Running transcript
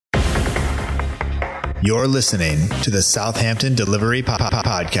You're listening to the Southampton Delivery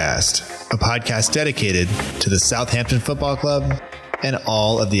Podcast, a podcast dedicated to the Southampton Football Club and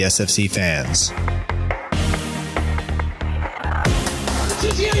all of the SFC fans.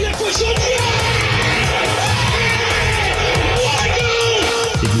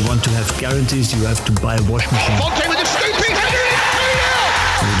 If you want to have guarantees, you have to buy a washing machine. Fonte with a scooping header.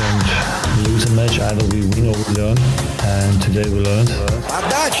 We don't lose a match, either we win or we learn. And today we learned.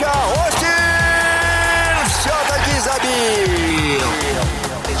 Отдача, Остин! Все-таки забил!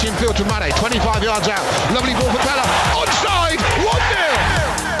 It's infield to Mane, 25 yards out. Lovely ball for Bella. Onside, 1-0.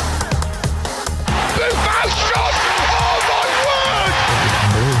 Buffon shot! Oh my word!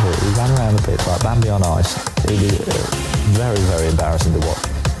 Unbelievable. He ran around the pitch like Bambi on ice. It was very, very embarrassing to watch.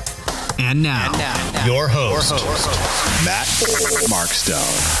 And now, your host, Matt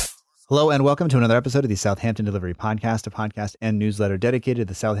Markstone. Hello and welcome to another episode of the Southampton Delivery Podcast, a podcast and newsletter dedicated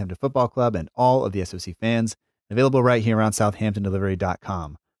to the Southampton Football Club and all of the SFC fans, available right here on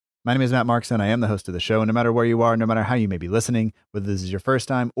southamptondelivery.com. My name is Matt Markstone. I am the host of the show, and no matter where you are, no matter how you may be listening, whether this is your first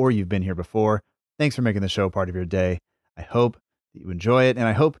time or you've been here before, thanks for making the show part of your day. I hope that you enjoy it, and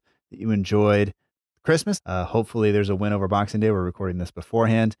I hope that you enjoyed Christmas. Hopefully there's a win over Boxing Day. We're recording this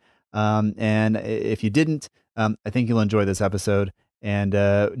beforehand. And if you didn't, I think you'll enjoy this episode. And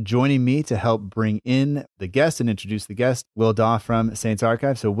joining me to help bring in the guest and introduce the guest, Will Daw from Saints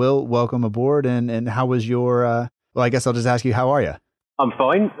Archive. So Will, welcome aboard. And how was your, well, I guess I'll just ask you, how are you? I'm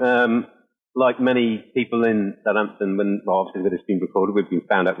fine. Like many people in Southampton, obviously when it's been recorded, we've been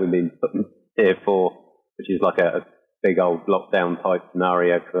found out we've been put in tier 4, which is like a big old lockdown type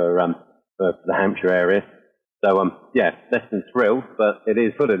scenario for the Hampshire area. So, yeah, less than thrilled, but it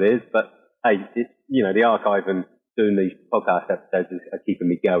is what it is. But hey, the archive and doing these podcast episodes are keeping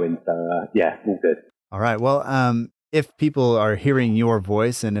me going. So, yeah, all good. All right. Well, if people are hearing your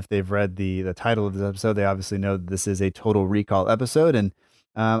voice and if they've read the title of this episode, they obviously know that this is a Total Recall episode. And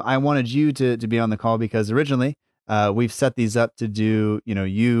I wanted you to be on the call because originally we've set these up to do,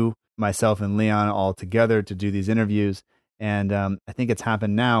 you, myself, and Leon all together to do these interviews. And I think it's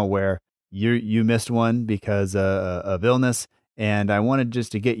happened now where you missed one because of illness. And I wanted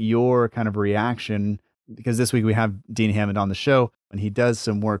just to get your kind of reaction because this week we have Dean Hammond on the show and he does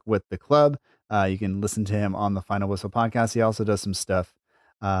some work with the club. You can listen to him on the Final Whistle podcast. He also does some stuff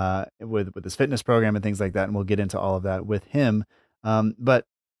with his fitness program and things like that. And we'll get into all of that with him. But,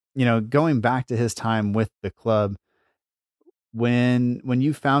 going back to his time with the club, when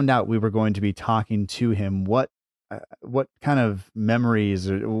you found out we were going to be talking to him, what kind of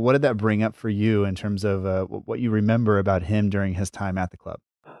memories or what did that bring up for you in terms of what you remember about him during his time at the club?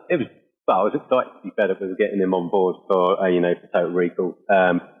 I was excited to be better with getting him on board for Total Recall,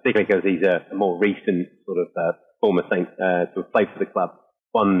 particularly because he's a more recent sort of former Saint to have played for the club.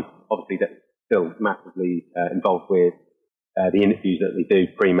 One, obviously, that's still massively involved with the interviews that we do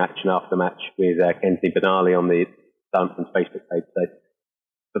pre-match and after-match with Kensley Benali on the Southampton's Facebook page. So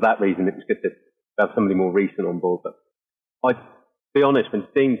for that reason, it was good to have somebody more recent on board. But I'd be honest, when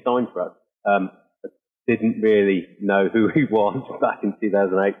Dean signed for us, I didn't really know who he was back in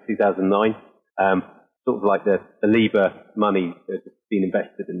 2008, 2009. Sort of like the Lever money that had been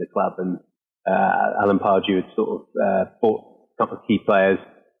invested in the club, and Alan Pardew had sort of bought a couple of key players,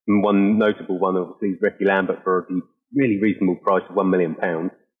 and one notable one, obviously, Ricky Lambert for the really reasonable price of £1 million,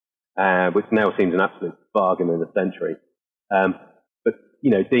 which now seems an absolute bargain in a century. But,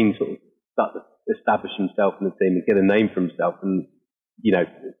 Dean sort of started to establish himself in the team and get a name for himself. And,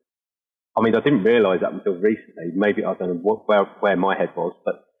 I didn't realise that until recently. Maybe I don't know where my head was,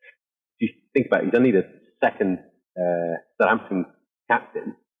 but if you think about it, he's only the second Southampton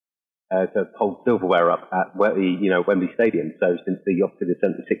captain to hold silverware up at Wembley Stadium. So since the up to the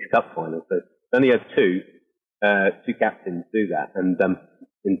 76 Cup final, so only had two captains do that, and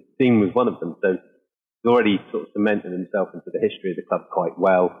Dean was one of them. So he's already sort of cemented himself into the history of the club quite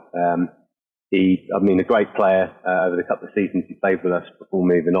well. He's a great player over the couple of seasons he played with us before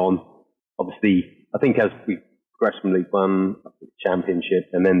moving on. Obviously, I think as we progressed from League One, the Championship,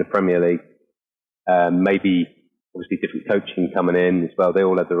 and then the Premier League, maybe obviously different coaching coming in as well. They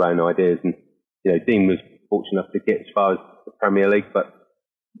all had their own ideas, and Dean was fortunate enough to get as far as the Premier League, but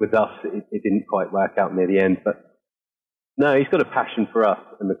with us, it didn't quite work out near the end. But no, he's got a passion for us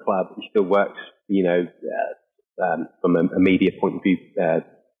and the club. He still works, from a media point of view, as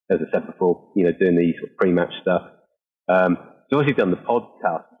I said before, doing the sort of pre-match stuff. He's obviously done the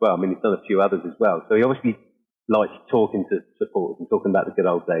podcast as well. He's done a few others as well. So he obviously likes talking to supporters and talking about the good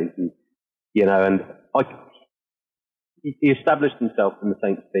old days. And, he established himself in the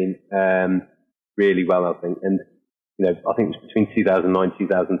Saints team really well, I think. And, I think it was between 2009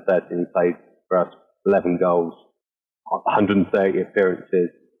 2013 he played for us 11 goals, 130 appearances.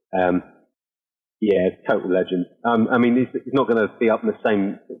 Total legend. I mean, he's not going to be up in the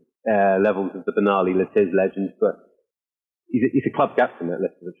same levels as the Benali Latiz legends, but he's a club captain that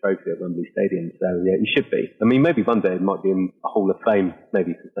lifted the trophy at Wembley Stadium. So, yeah, he should be. I mean, maybe one day it might be in a Hall of Fame,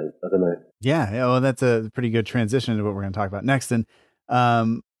 maybe for Saints. I don't know. Yeah, well, that's a pretty good transition to what we're going to talk about next. And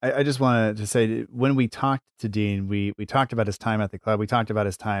I just wanted to say, when we talked to Dean, we talked about his time at the club. We talked about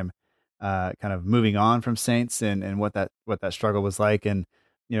his time kind of moving on from Saints and what that struggle was like. And,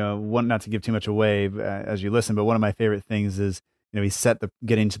 not to give too much away as you listen, but one of my favorite things is, he set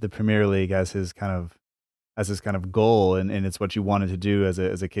getting to the Premier League as his kind of goal. And it's what you wanted to do as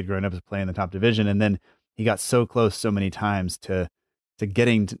a kid growing up, is play in the top division. And then he got so close so many times to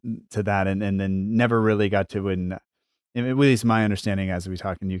getting to that, and then never really got to win. At least my understanding, as we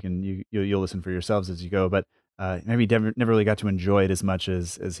talk, and you'll listen for yourselves as you go, but maybe never really got to enjoy it as much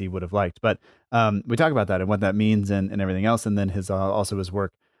as he would have liked. But we talk about that and what that means and everything else, and then his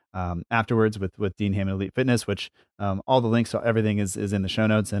work afterwards with Dean Hammond Elite Fitness, which all the links, everything is in the show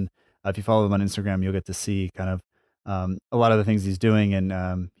notes. And if you follow him on Instagram, you'll get to see kind of a lot of the things he's doing,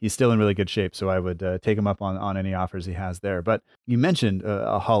 and he's still in really good shape. So I would take him up on any offers he has there. But you mentioned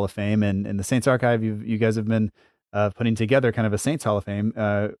a Hall of Fame, and in the Saints Archive, you guys have been putting together kind of a Saints Hall of Fame.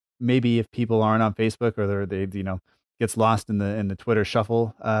 Maybe if people aren't on Facebook, or they gets lost in the Twitter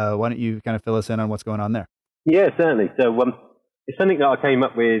shuffle, why don't you kind of fill us in on what's going on there? Yeah, certainly. So it's something that I came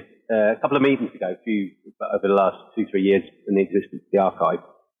up with a couple of meetings ago, over the last 2-3 years in the existence of the archive.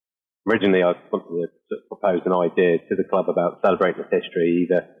 Originally, I wanted to sort of propose an idea to the club about celebrating its history,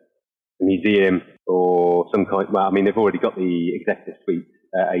 either a museum or some kind. Well, I mean, they've already got the executive suite,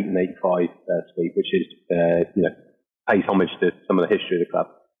 8 and 85 suite, which is pays homage to some of the history of the club.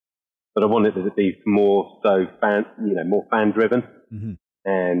 But I wanted it to be more so more fan driven, mm-hmm.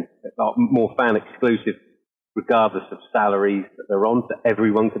 and more fan exclusive, regardless of salaries that they're on, so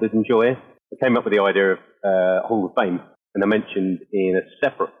everyone could enjoy it. I came up with the idea of Hall of Fame, and I mentioned in a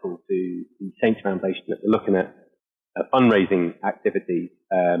separate call to the Saints Foundation that we're looking at fundraising activities.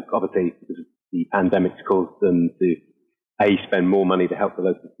 Obviously, because the pandemic's caused them to spend more money to help the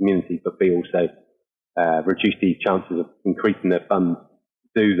local community, but B, also reduce the chances of increasing their funds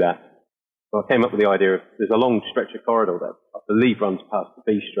to do that. So I came up with the idea of, there's a long stretch of corridor that I believe runs past the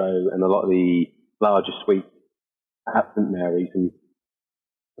bistro and a lot of the larger suites at St Mary's, and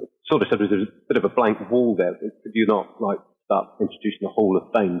sort of said there's a bit of a blank wall there. Could you not start introducing a Hall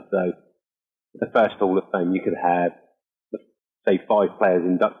of Fame? So the first Hall of Fame, you could have, say, 5 players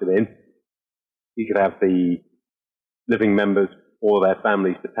inducted in. You could have the living members or their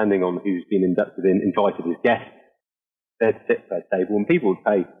families, depending on who's been inducted in, invited as guests. They'd sit at their table, and people would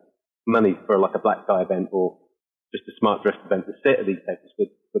pay money for a black tie event or just a smart dress event to sit at these tables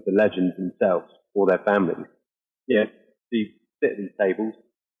with the legends themselves or their families. Yeah, so you sit at these tables,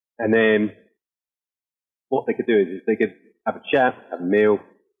 and then what they could do is they could have a chat, have a meal.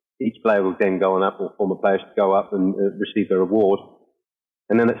 Each player will then go on up, or former players to go up and receive their award.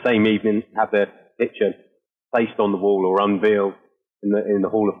 And then that same evening, have their picture placed on the wall or unveiled in the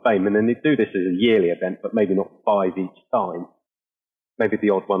Hall of Fame. And then they do this as a yearly event, but maybe not 5 each time. Maybe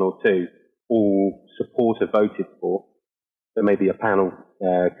the odd 1 or 2, all supporter voted for. So maybe a panel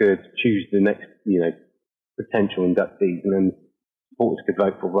could choose the next, potential inductees, and then supporters could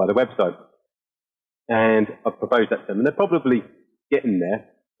vote for via the website. And I've proposed that to them, and they're probably getting there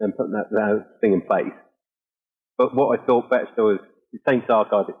and putting that thing in place. But what I thought better still is the Saints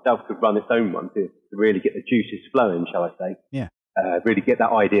Archive itself could run its own one to really get the juices flowing, shall I say? Yeah. Really get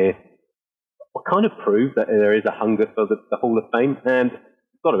that idea. Or kind of prove that there is a hunger for the Hall of Fame. And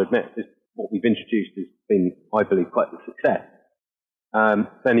I've got to admit, what we've introduced has been, I believe, quite a success.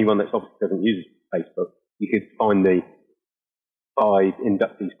 For anyone that obviously doesn't use Facebook, you could find the 5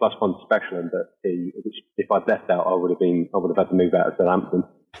 inductees plus 1 special inductee, which if I'd left out, I would have had to move out of Southampton.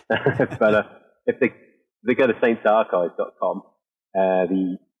 But if they go to saintsarchive.com,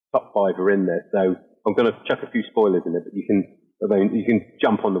 the top 5 are in there. So I'm going to chuck a few spoilers in it, but you can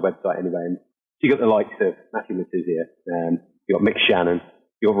jump on the website anyway. And you got the likes of Matthew Letizia, you got Mick Shannon,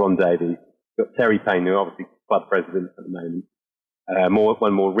 you got Ron Davies, you got Terry Payne, who are obviously club president at the moment.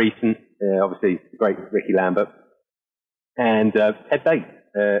 One more recent, obviously the great Ricky Lambert, and Ted Bates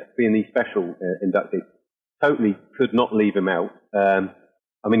being the special inductee. Totally could not leave him out.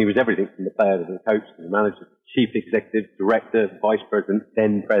 I mean, he was everything from the player to the coach to the manager, chief executive, director, vice president,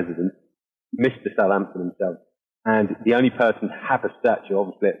 then president, Mr. Southampton himself. And the only person to have a statue,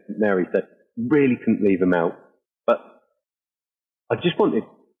 obviously, at St Mary's, that really couldn't leave him out. But I just wanted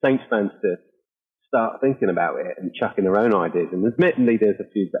Saints fans to start thinking about it and chucking their own ideas. And admittedly, there's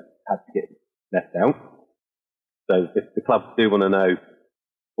a few that had to get left out. So if the clubs do want to know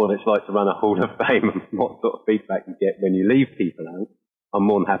what it's like to run a Hall of Fame and what sort of feedback you get when you leave people out, I'm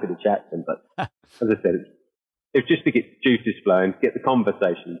more than happy to chat to them. But as I said, it's just to get juices flowing, get the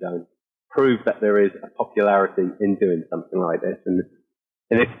conversation going, prove that there is a popularity in doing something like this. And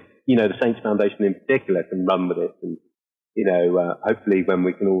if, the Saints Foundation in particular can run with it, and, hopefully when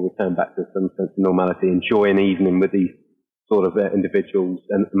we can all return back to some sense of normality, enjoy an evening with these sort of individuals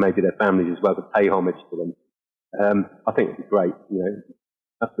and maybe their families as well, to pay homage to them. I think it'd be great,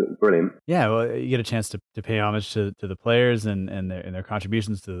 absolutely brilliant. Yeah, well, you get a chance to pay homage to the players and their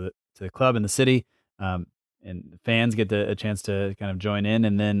contributions to the club and the city, and fans get a chance to kind of join in,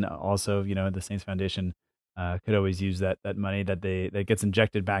 and then also the Saints Foundation could always use that money that gets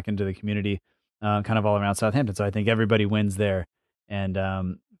injected back into the community, kind of all around Southampton. So I think everybody wins there, and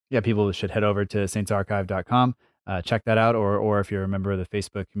people should head over to saintsarchive.com, check that out, or if you're a member of the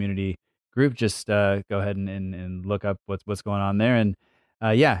Facebook community group, just go ahead and look up what's going on there. And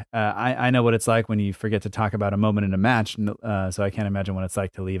I know what it's like when you forget to talk about a moment in a match. So I can't imagine what it's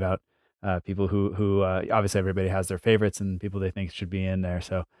like to leave out people who obviously everybody has their favorites and people they think should be in there.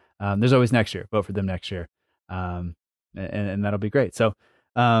 So there's always next year. Vote for them next year, and that'll be great. So,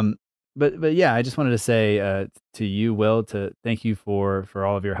 but yeah, I just wanted to say to you, Will, to thank you for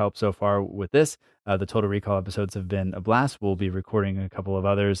all of your help so far with this. The Total Recall episodes have been a blast. We'll be recording a couple of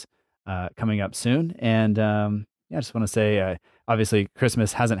others coming up soon, and I just want to say, obviously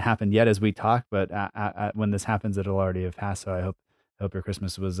Christmas hasn't happened yet as we talk, but when this happens, it'll already have passed. So I hope your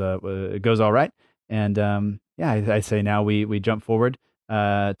Christmas goes all right. And I say now we jump forward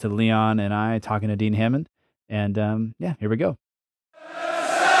to Leon and I talking to Dean Hammond, and here we go.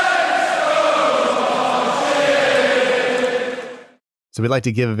 So we'd like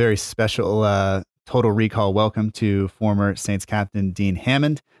to give a very special Total Recall welcome to former Saints captain Dean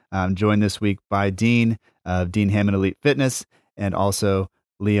Hammond. I'm joined this week by Dean of Dean Hammond Elite Fitness, and also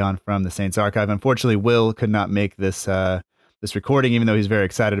Leon from the Saints Archive. Unfortunately, Will could not make this recording, even though he's very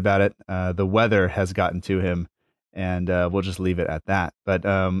excited about it. The weather has gotten to him, and we'll just leave it at that. But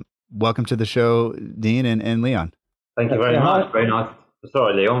welcome to the show, Dean and Leon. Thank you very much. Very nice.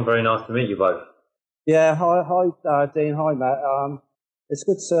 Sorry, Leon. Very nice to meet you both. Yeah. Hi, Dean. Hi, Matt. It's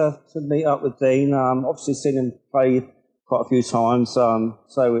good to meet up with Dean. Obviously seen him play quite a few times, so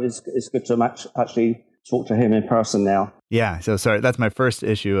it's good to actually talk to him in person now. Yeah, so sorry, that's my first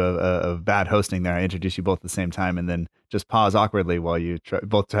issue of bad hosting there. I introduced you both at the same time and then just pause awkwardly while you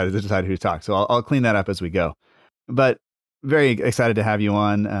both try to decide who to talk. So I'll clean that up as we go. But very excited to have you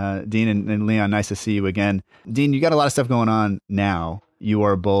on, Dean and Leon. Nice to see you again. Dean, you got a lot of stuff going on now. You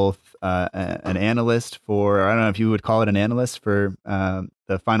are both an analyst for, I don't know if you would call it an analyst for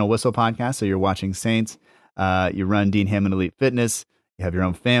the Final Whistle podcast. So you're watching Saints. You run Dean Hammond Elite Fitness. You have your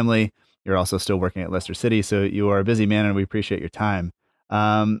own family. You're also still working at Leicester City. So you are a busy man, and we appreciate your time.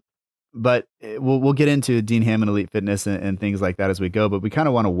 But we'll get into Dean Hammond Elite Fitness and things like that as we go. But we kind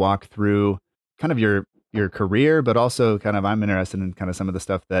of want to walk through kind of your career, but also kind of I'm interested in kind of some of the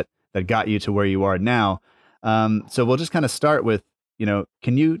stuff that got you to where you are now. So we'll just kind of start with,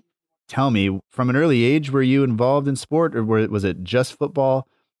 can you tell me from an early age, were you involved in sport, or was it just football?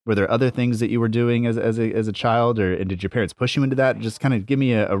 Were there other things that you were doing as a child, and did your parents push you into that? Just kind of give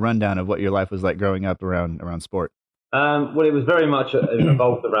me a rundown of what your life was like growing up around sport. Well, it was very much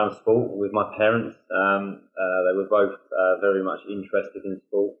involved around sport with my parents. They were both very much interested in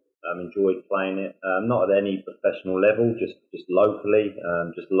sport, enjoyed playing it. Not at any professional level, just locally.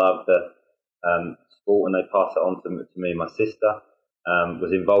 Just loved the sport, and they passed it on to me and my sister.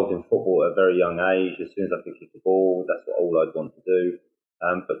 Was involved in football at a very young age. As soon as I could kick the ball, that's what all I'd want to do.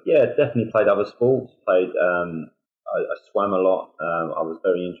 But yeah, definitely played other sports. I swam a lot. I was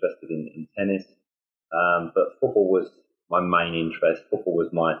very interested in tennis. But football was my main interest. Football was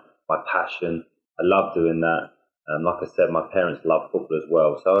my passion. I loved doing that. Like I said, my parents loved football as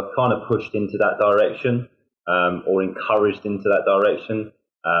well. So I kind of pushed into that direction, or encouraged into that direction.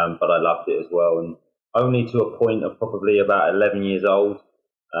 But I loved it as well. And only to a point of probably about 11 years old,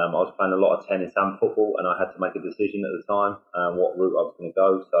 I was playing a lot of tennis and football, and I had to make a decision at the time what route I was going to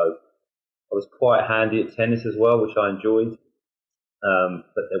go. So I was quite handy at tennis as well, which I enjoyed.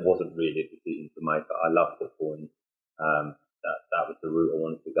 But there wasn't really a decision to make. I love football, and that was the route I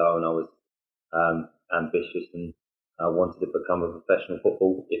wanted to go. And I was ambitious, and I wanted to become a professional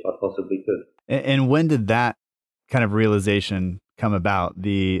football if I possibly could. And when did that kind of realization come about?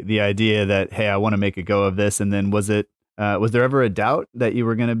 The idea that, hey, I want to make a go of this, and then was there ever a doubt that you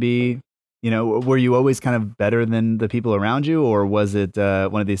were going to be, were you always kind of better than the people around you, or was it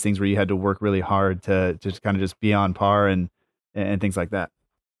one of these things where you had to work really hard to kind of just be on par and things like that?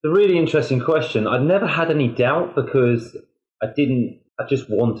 It's a really interesting question. I'd never had any doubt because I just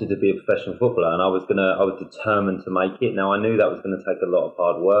wanted to be a professional footballer, and I was determined to make it. Now I knew that was going to take a lot of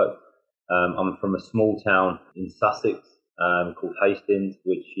hard work. I'm from a small town in Sussex called Hastings,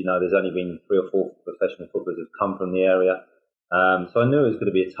 which, there's only been 3 or 4 professional footballers who've come from the area. So I knew it was going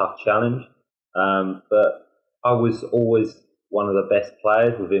to be a tough challenge. But I was always one of the best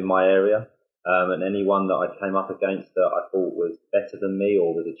players within my area. And anyone that I came up against that I thought was better than me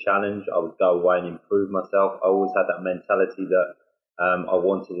or was a challenge, I would go away and improve myself. I always had that mentality that I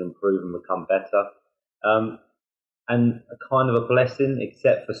wanted to improve and become better. And a kind of a blessing,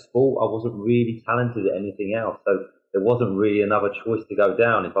 except for sport, I wasn't really talented at anything else. So there wasn't really another choice to go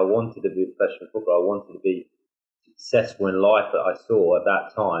down. If I wanted to be a professional footballer, I wanted to be successful in life that I saw at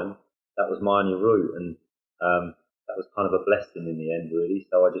that time, that was my only route. And that was kind of a blessing in the end, really.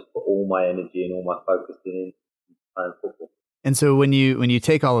 So I just put all my energy and all my focus in playing football. And so when you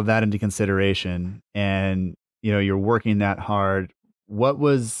take all of that into consideration and, you're working that hard, what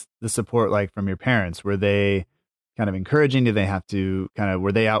was the support like from your parents? Were they kind of encouraging? Did they have to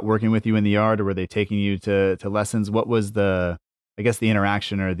were they out working with you in the yard, or were they taking you to lessons? What was the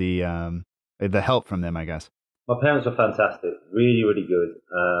interaction or the help from them, I guess? My parents were fantastic, really, really good.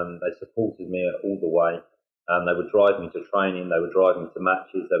 They supported me all the way. They would drive me to training, they would drive me to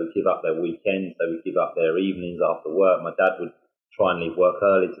matches, they would give up their weekends, they would give up their evenings after work. My dad would try and leave work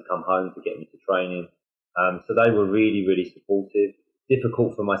early to come home to get me to training. So they were really, really supportive.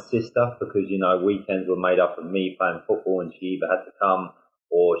 Difficult for my sister because, weekends were made up of me playing football, and she either had to come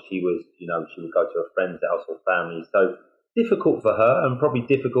or she was, she would go to a friend's house or family. So difficult for her, and probably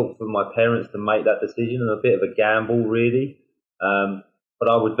difficult for my parents to make that decision, and a bit of a gamble, really. But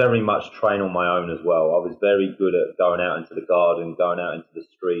I would very much train on my own as well. I was very good at going out into the garden, going out into the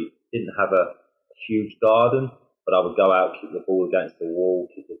street. Didn't have a huge garden, but I would go out, kick the ball against the wall,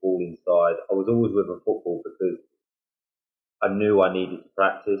 kick the ball inside. I was always with a football because I knew I needed to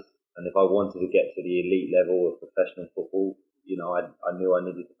practice. And if I wanted to get to the elite level of professional football, I knew I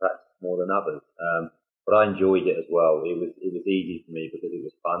needed to practice more than others. But I enjoyed it as well. It was easy for me because it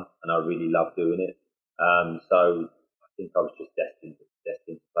was fun and I really loved doing it. So I think I was just destined to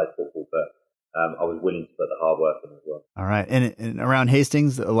play football, but I was willing to put the hard work in as well. All right. And around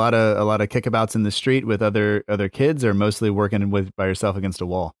Hastings, a lot of kickabouts in the street with other kids, or mostly working by yourself against a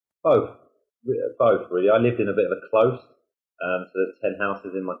wall? Both really. I lived in a bit of a close. So there's 10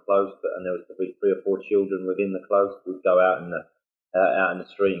 houses in my close, and there was probably 3 or 4 children within the close. We'd go out in the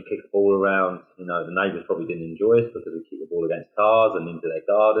street and kick the ball around. The neighbours probably didn't enjoy us because we kicked the ball against cars and into their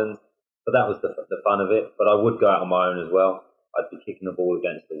gardens. But that was the fun of it. But I would go out on my own as well. I'd be kicking the ball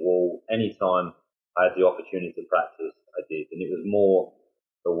against the wall. Anytime I had the opportunity to practice, I did. And it was more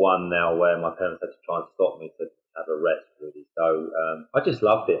the one now where my parents had to try and stop me to have a rest, really. So I just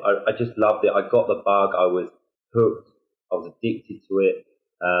loved it. I just loved it. I got the bug. I was hooked. I was addicted to it.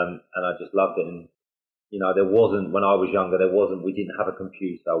 And I just loved it. And, there wasn't, when I was younger, we didn't have a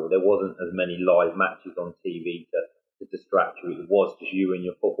computer. There wasn't as many live matches on TV to distract you. It was just you and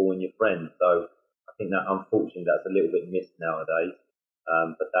your football and your friends. So I think that, unfortunately, that's a little bit missed nowadays,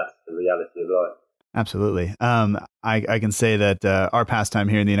 but that's the reality of life. Absolutely. I can say that our pastime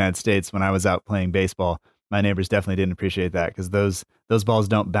here in the United States, when I was out playing baseball, my neighbors definitely didn't appreciate that because those balls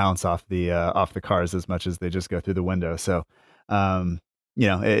don't bounce off the cars as much as they just go through the window. So,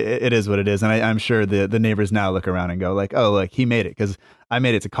 it is what it is. And I'm sure the neighbors now look around and go like, oh, look, he made it, because I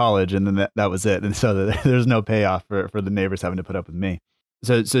made it to college and then that was it. And so there's no payoff for the neighbors having to put up with me.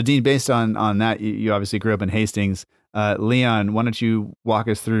 So Dean, based on that, you obviously grew up in Hastings. Leon, why don't you walk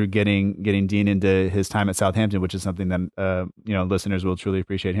us through getting Dean into his time at Southampton, which is something that listeners will truly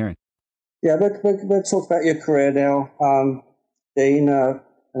appreciate hearing. Yeah, we'll talk about your career now, Dean.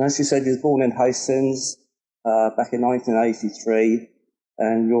 And as you said, you were born in Hastings back in 1983,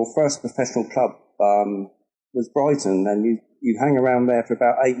 and your first professional club was Brighton, and you hang around there for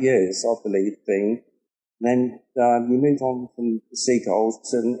about 8 years, I believe, Dean. And then you moved on from the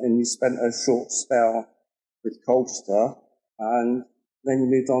Seagulls and you spent a short spell with Colchester, and then you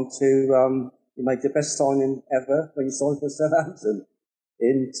moved on to, you made the best signing ever when you signed for Southampton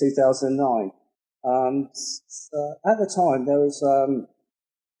in 2009. At the time, there was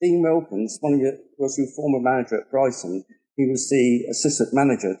Dean Wilkins, was your former manager at Brighton. He was the assistant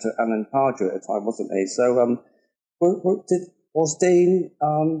manager to Alan Pardew at the time, wasn't he? So was Dean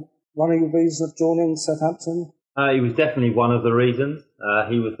one of the reasons of joining Southampton? He was definitely one of the reasons.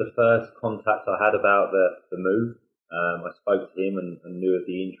 He was the first contact I had about the move. I spoke to him and knew of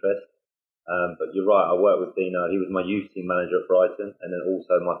the interest. But you're right, I worked with Dean. He was my youth team manager at Brighton, and then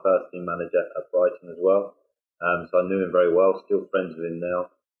also my first team manager at Brighton as well. So I knew him very well, still friends with him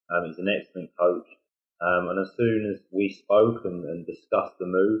now. He's an excellent coach. And as soon as we spoke and discussed the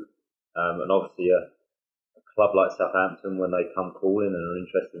move, and obviously a club like Southampton, when they come calling and are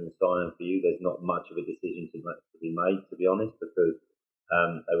interested in signing for you, there's not much of a decision to be made, to be honest, because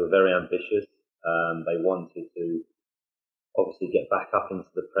they were very ambitious. They wanted to obviously get back up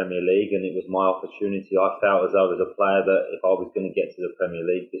into the Premier League, and it was my opportunity. I felt as though as a player that if I was going to get to the Premier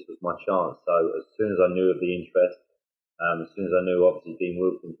League, this was my chance. So as soon as I knew of the interest, as soon as I knew obviously Dean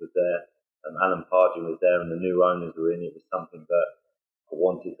Wilkins was there, Alan Pardew was there, and the new owners were in, it was something that I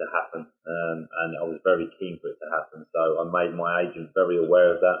wanted to happen, and I was very keen for it to happen. So I made my agent very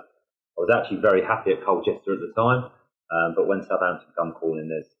aware of that. I was actually very happy at Colchester at the time, but when Southampton come calling,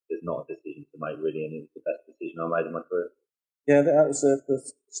 there's not a decision to make really, and it was the best decision I made in my career. Yeah, that was the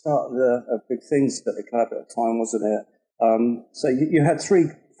start of the big things at the club at the time, wasn't it? So you had 3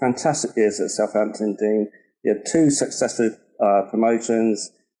 fantastic years at Southampton, Dean. You had 2 successive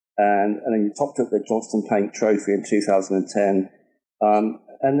promotions, and then you topped up the Johnston Paint Trophy in 2010. And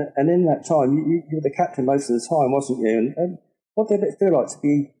in that time, you were the captain most of the time, wasn't you? And what did it feel like to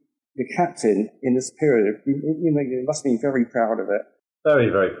be the captain in this period? You must be very proud of it.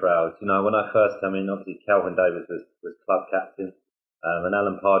 Very, very proud. You know, when I first came in, obviously Calvin Davis was club captain, and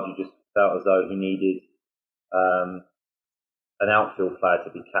Alan Pardew just felt as though he needed an outfield player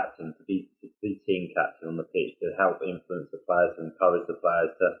to be captain, to be team captain on the pitch, to help influence the players, to encourage the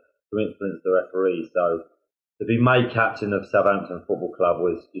players, to influence the referees. So to be made captain of Southampton Football Club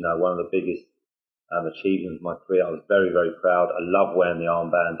was, you know, one of the biggest achievements of my career. I was very, very proud. I love wearing the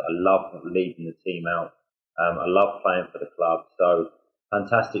armband. I love leading the team out. I love playing for the club. So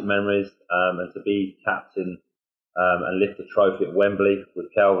fantastic memories, and to be captain and lift the trophy at Wembley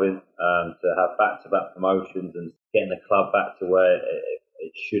with Kelvin, to have back-to-back promotions and getting the club back to where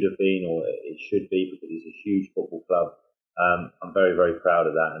it should have been, or it should be, because it's a huge football club. I'm very, very proud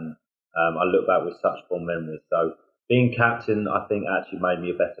of that, and I look back with such fond memories. So being captain, I think, actually made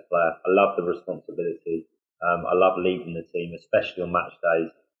me a better player. I love the responsibility. I love leading the team, especially on match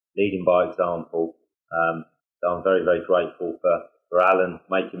days, leading by example. So I'm very, very grateful for Alan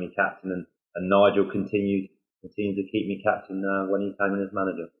making me captain, and Nigel continued to keep me captain when he came in as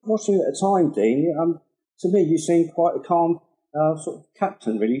manager. Watching you at the time, Dean, to me you seemed quite a calm sort of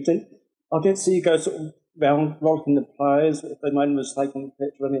captain, really. I didn't see you go sort of round rocking the players if they made a mistake on the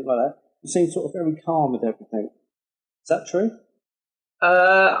pitch or anything like that. You seemed sort of very calm with everything. Is that true?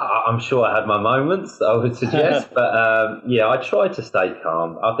 I'm sure I had my moments, I would suggest, but yeah, I tried to stay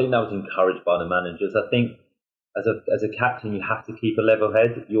calm. I think that was encouraged by the managers. I think as a captain, you have to keep a level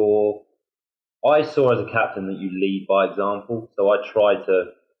head. I saw as a captain that you lead by example, so I tried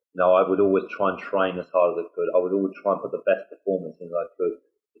to, I would always try and train as hard as I could. I would always try and put the best performance in as I could.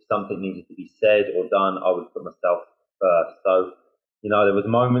 If something needed to be said or done, I would put myself first. So, there was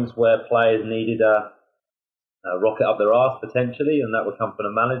moments where players needed a rocket up their arse potentially, and that would come from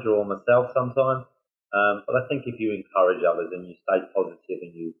the manager or myself sometimes. But I think if you encourage others and you stay positive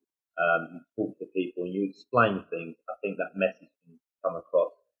and you talk to people and you explain things, I think that message can come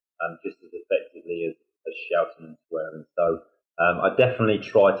across just as effectively as shouting and swearing. So I definitely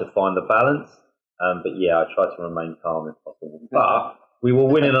try to find the balance, but yeah, I try to remain calm if possible. But we were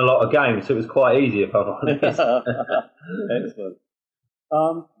winning a lot of games, so it was quite easy, if I'm honest. Excellent.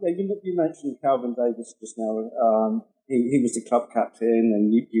 You mentioned Calvin Davis just now. He was the club captain,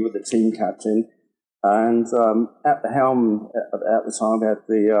 and you were the team captain. And at the helm at the time, we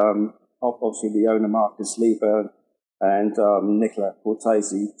had obviously the owner Marcus Lieber and Nicola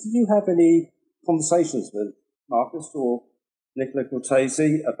Cortese. Did you have any conversations with Marcus or Nicola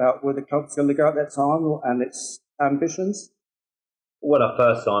Cortese about where the club's going to go at that time and its ambitions? When I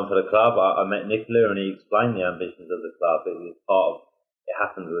first signed for the club, I met Nicola and he explained the ambitions of the club. It was part of. It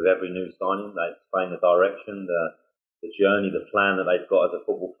happens with every new signing. They explain the direction, the journey, the plan that they've got as a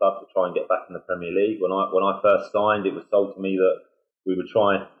football club to try and get back in the Premier League. When I first signed, it was told to me that we would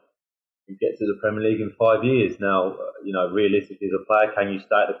try and get to the Premier League in 5 years. Now, realistically as a player, can you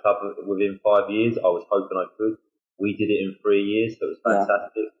stay at the club within 5 years? I was hoping I could. We did it in 3 years, so it was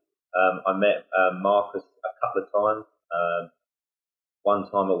fantastic. Yeah. I met Marcus a couple of times. One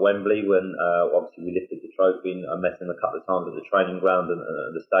time at Wembley when obviously we lifted the trophy, and I met him a couple of times at the training ground and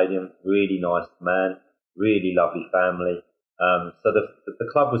the stadium. Really nice man, really lovely family. So the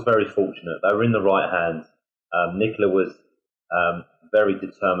club was very fortunate. They were in the right hands. Nicola was very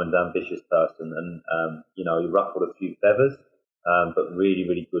determined, ambitious person, and he ruffled a few feathers, but really,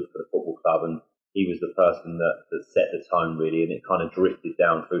 really good for the football club. And he was the person that set the tone really, and it kind of drifted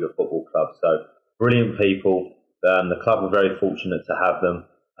down through the football club. So brilliant people. The club were very fortunate to have them,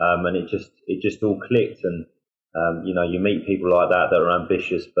 and it just all clicked. And You meet people like that are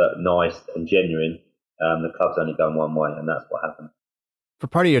ambitious but nice and genuine. The club's only gone one way, and that's what happened. For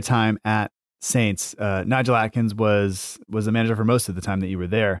part of your time at Saints, Nigel Adkins was the manager for most of the time that you were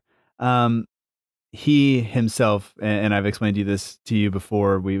there. He himself, and I've explained this to you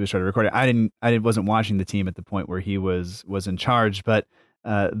before we started recording. I wasn't watching the team at the point where he was in charge, but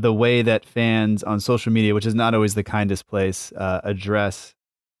the way that fans on social media, which is not always the kindest place, address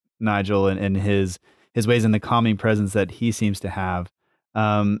Nigel and his ways and the calming presence that he seems to have.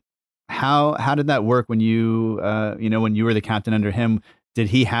 How did that work when you when you were the captain under him? Did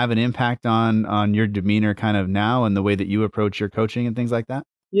he have an impact on your demeanor kind of now and the way that you approach your coaching and things like that?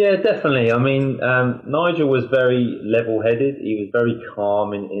 Yeah, definitely. I mean, Nigel was very level-headed. He was very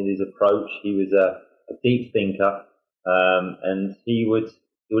calm in his approach. He was a deep thinker, and he would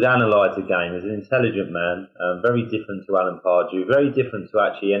analyse the game. As an intelligent man, very different to Alan Pardew, very different to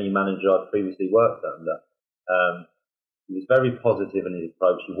actually any manager I'd previously worked under. He was very positive in his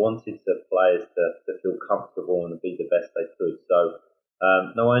approach. He wanted the players to feel comfortable and to be the best they could. So,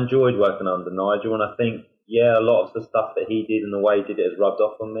 I enjoyed working under Nigel, and I think, a lot of the stuff that he did and the way he did it has rubbed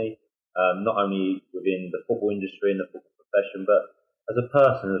off on me, not only within the football industry and the football profession, but as a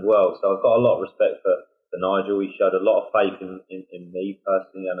person as well. So I've got a lot of respect for Nigel. He showed a lot of faith in me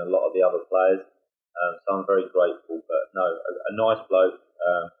personally and a lot of the other players. So I'm very grateful. But no, a nice bloke.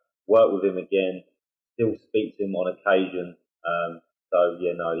 Work with him again. Still speak to him on occasion.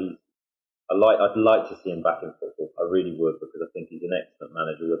 I'd like to see him back in football. I really would, because I think he's an excellent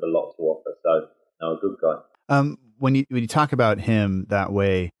manager with a lot to offer. So, no, a good guy. When you talk about him that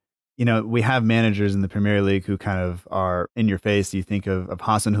way, we have managers in the Premier League who kind of are in your face. You think of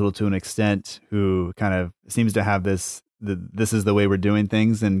Hasenhüttl to an extent, who kind of seems to have this is the way we're doing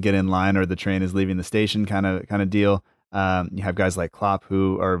things and get in line or the train is leaving the station kind of deal. You have guys like Klopp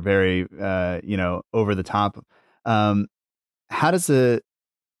who are very, over the top.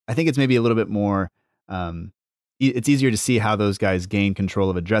 I think it's maybe a little bit more, it's easier to see how those guys gain control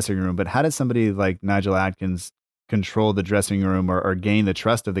of a dressing room, but how does somebody like Nigel Adkins control the dressing room or gain the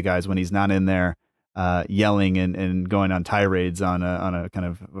trust of the guys when he's not in there yelling and going on tirades on a kind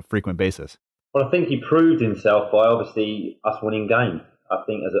of a frequent basis? Well, I think he proved himself by obviously us winning games. I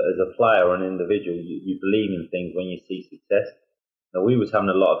think as a player or an individual, you believe in things when you see success. Now, we was having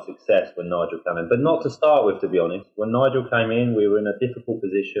a lot of success when Nigel came in, but not to start with, to be honest. When Nigel came in, we were in a difficult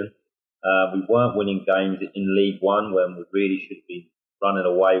position. We weren't winning games in League One when we really should be running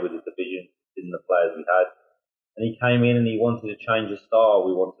away with the division in the players we had. And he came in and he wanted to change the style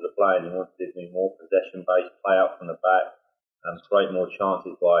we wanted to play, and he wanted to be more possession-based, play out from the back, and create more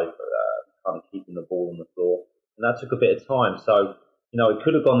chances by kind of keeping the ball on the floor. And that took a bit of time. So, it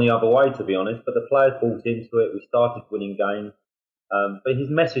could have gone the other way, to be honest, but the players bought into it. We started winning games. But his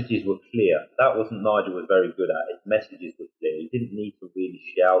messages were clear. That wasn't Nigel was very good at. His messages were clear. He didn't need to really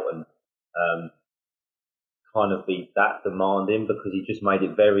shout and kind of be that demanding, because he just made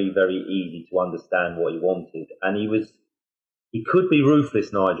it very, very easy to understand what he wanted. And he could be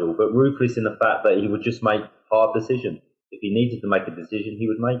ruthless, Nigel, but ruthless in the fact that he would just make hard decisions. If he needed to make a decision, he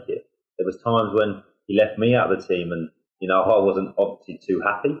would make it. There was times when he left me out of the team and, I wasn't obviously too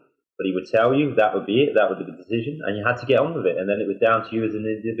happy. But he would tell you that would be it, that would be the decision, and you had to get on with it. And then it was down to you as an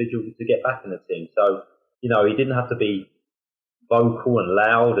individual to get back in the team. So, he didn't have to be vocal and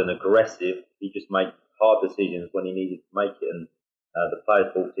loud and aggressive. He just made hard decisions when he needed to make it. And the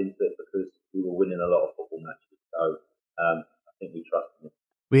players bought into it because we were winning a lot of football matches. So I think we trusted him.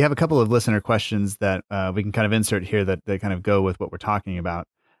 We have a couple of listener questions that we can kind of insert here that kind of go with what we're talking about.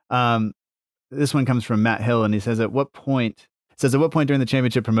 This one comes from Matt Hill, and he says, at what point during the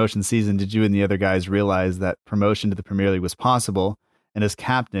championship promotion season did you and the other guys realize that promotion to the Premier League was possible? And as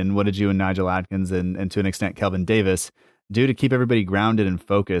captain, what did you and Nigel Adkins and to an extent Kelvin Davis do to keep everybody grounded and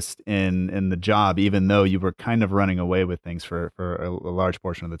focused in the job, even though you were kind of running away with things for a large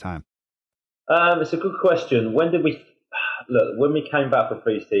portion of the time? It's a good question. When we came back for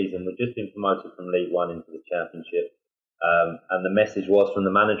pre-season, we'd just been promoted from League One into the Championship. And the message was from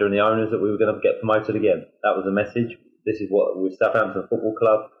the manager and the owners that we were going to get promoted again. That was the message. This is what we're Southampton Football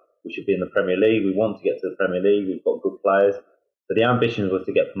Club. We should be in the Premier League. We want to get to the Premier League. We've got good players. So the ambition was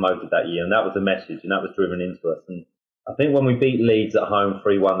to get promoted that year, and that was the message, and that was driven into us. And I think when we beat Leeds at home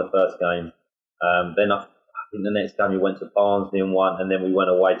 3-1 the first game, then I think the next game we went to Barnsley and won, and then we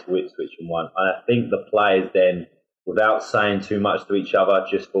went away to Ipswich and won. And I think the players then, without saying too much to each other,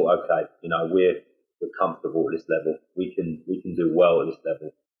 just thought, okay, we're comfortable at this level. We can do well at this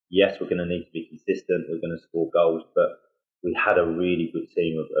level. Yes, we're going to need to be consistent. We're going to score goals, but we had a really good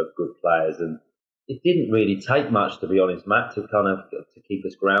team of good players. And, it didn't really take much, to be honest, Matt, to keep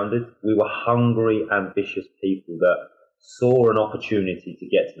us grounded. We were hungry, ambitious people that saw an opportunity to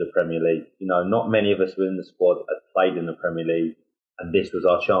get to the Premier League. Not many of us were in the squad had played in the Premier League, and this was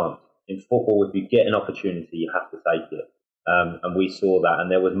our chance. In football, if you get an opportunity, you have to take it. And we saw that. And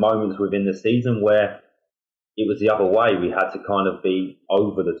there was moments within the season where it was the other way. We had to kind of be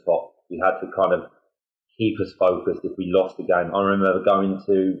over the top. We had to kind of keep us focused if we lost the game. I remember going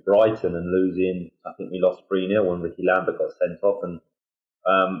to Brighton and losing, I think we lost 3-0 when Ricky Lambert got sent off. And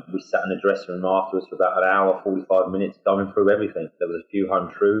we sat in the dressing room afterwards for about an hour, 45 minutes, going through everything. There was a few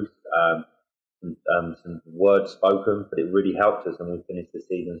home truths, some words spoken, but it really helped us, and we finished the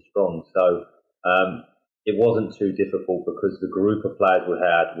season strong. So it wasn't too difficult because the group of players we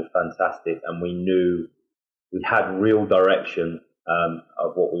had were fantastic, and we knew we had real direction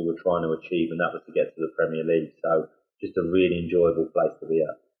of what we were trying to achieve, and that was to get to the Premier League. So just a really enjoyable place to be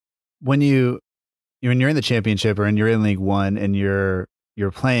at. When you're in the Championship or you're in League One and you're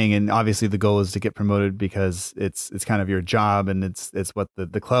playing, and obviously the goal is to get promoted because it's kind of your job, and it's what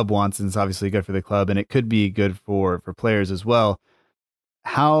the club wants, and it's obviously good for the club, and it could be good for players as well.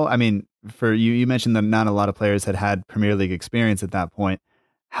 For you mentioned that not a lot of players had Premier League experience at that point.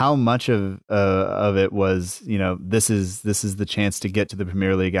 How much of it was, this is the chance to get to the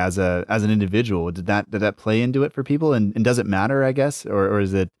Premier League as an individual? Did that play into it for people, and does it matter, I guess, or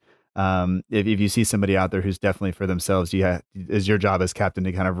is it? If you see somebody out there who's definitely for themselves, is your job as captain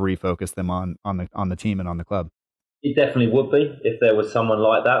to kind of refocus them on the team and on the club? It definitely would be if there was someone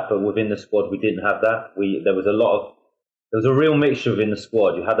like that, but within the squad we didn't have that. There was a real mixture within the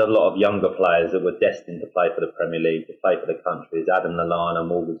squad. You had a lot of younger players that were destined to play for the Premier League, to play for the countries. Adam Lallana,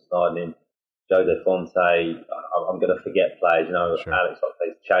 Morgan Snyderlin, Jose Fonte. I'm going to forget players, sure. Alex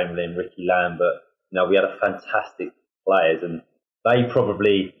Oxlade-Chamberlain, Ricky Lambert. We had a fantastic players, and they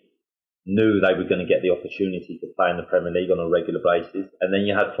probably knew they were going to get the opportunity to play in the Premier League on a regular basis. And then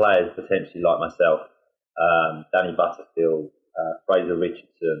you had players potentially like myself, Danny Butterfield, Fraser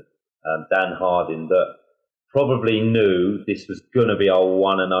Richardson, Dan Harding, that probably knew this was going to be our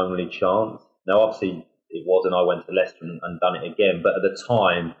one and only chance. Now, obviously, it wasn't. I went to Leicester and done it again. But at the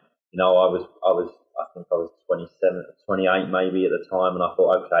time, I think I was 27, 28 maybe at the time, and I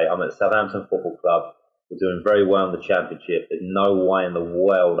thought, okay, I'm at Southampton Football Club. We're doing very well in the Championship. There's no way in the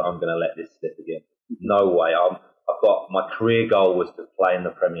world I'm going to let this slip again. No way. I've got my career goal was to play in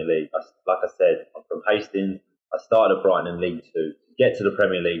the Premier League. Like I said, I'm from Hastings. I started at Brighton in League Two. To get to the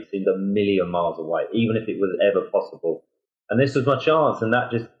Premier League seemed a million miles away, even if it was ever possible. And this was my chance, and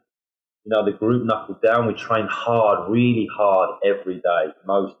that just, the group knuckled down. We trained hard, really hard every day,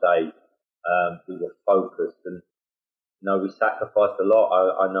 most days. We were focused, and we sacrificed a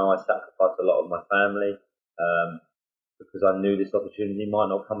lot. I know I sacrificed a lot of my family because I knew this opportunity might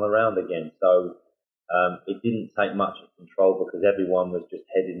not come around again. So it didn't take much control because everyone was just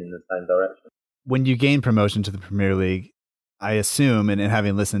heading in the same direction. When you gained promotion to the Premier League, I assume, and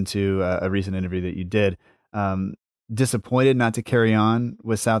having listened to a recent interview that you did, disappointed not to carry on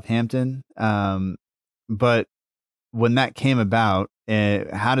with Southampton. But when that came about,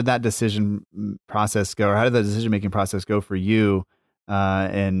 how did that decision process go, or how did that decision-making process go for you,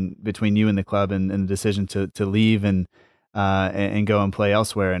 and between you and the club, and the decision to leave and go and play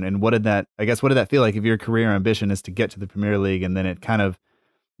elsewhere? And what did that feel like if your career ambition is to get to the Premier League, and then it kind of,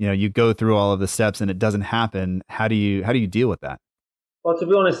 you go through all of the steps and it doesn't happen? How do you deal with that? Well, to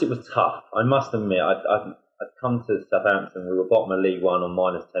be honest, it was tough. I must admit, I'd come to Southampton. We were bottom of League One on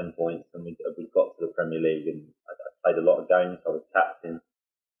minus 10 points, and we got to the Premier League, and I played a lot of games. I was captain,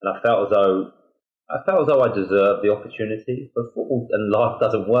 and I felt as though I deserved the opportunity. But football and life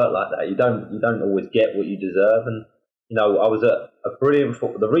doesn't work like that. You don't always get what you deserve, and I was a brilliant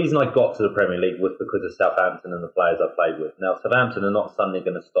football. The reason I got to the Premier League was because of Southampton and the players I played with. Now, Southampton are not suddenly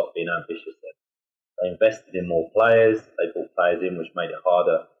going to stop being ambitious then. They invested in more players. They brought players in, which made it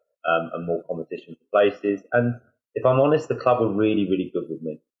harder and more competition for places. And if I'm honest, the club were really, really good with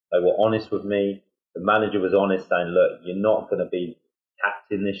me. They were honest with me. The manager was honest, saying, look, you're not going to be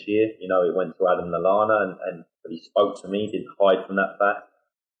captain this year. It went to Adam Lallana, but he spoke to me, didn't hide from that fact.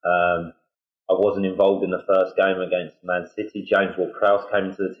 I wasn't involved in the first game against Man City. James Ward-Prowse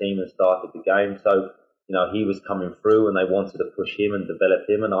came into the team and started the game. So, he was coming through, and they wanted to push him and develop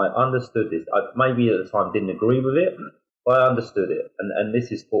him. And I understood this. I maybe at the time didn't agree with it, but I understood it. And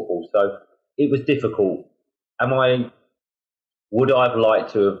this is football. So it was difficult. Would I have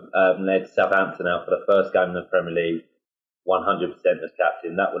liked to have led Southampton out for the first game in the Premier League 100% as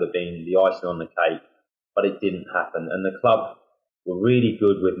captain? That would have been the icing on the cake, but it didn't happen. And the club were really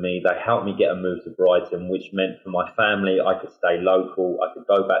good with me. They helped me get a move to Brighton, which meant for my family I could stay local. I could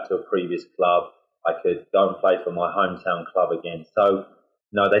go back to a previous club. I could go and play for my hometown club again. So,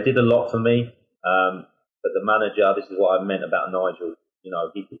 no, they did a lot for me. But the manager, this is what I meant about Nigel.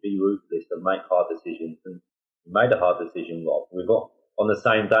 He could be ruthless and make hard decisions, and he made a hard decision. On the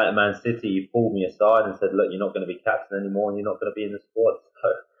same day at Man City, he pulled me aside and said, "Look, you're not going to be captain anymore, and you're not going to be in the squad." So,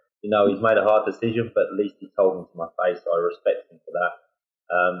 he's made a hard decision, but at least he told me to my face. So I respect him for that.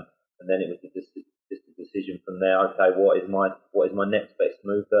 And then it was just a decision from there. Okay, what is my next best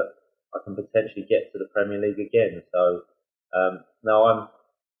move that I can potentially get to the Premier League again? So no,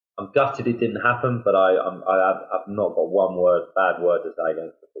 I'm gutted it didn't happen, but I've not got one bad word to say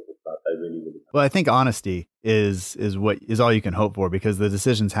against the football club. They really, really have. Well, I think honesty is what is all you can hope for, because the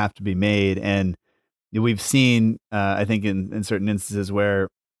decisions have to be made, and we've seen I think in certain instances where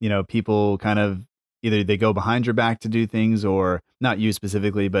people kind of either they go behind your back to do things, or not you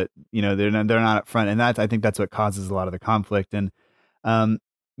specifically, but they're not up front, and I think that's what causes a lot of the conflict. And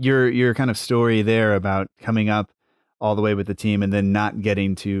your kind of story there about coming up all the way with the team and then not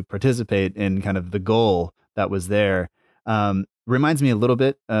getting to participate in kind of the goal that was there reminds me a little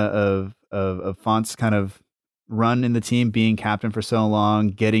bit of Font's kind of run in the team, being captain for so long,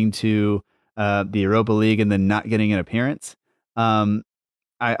 getting to the Europa League and then not getting an appearance.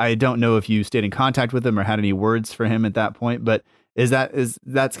 I don't know if you stayed in contact with him or had any words for him at that point, but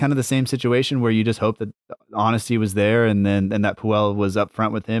that's kind of the same situation where you just hope that honesty was there, and that Puel was up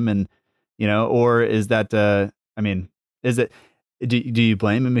front with him, and or is that is it? Do you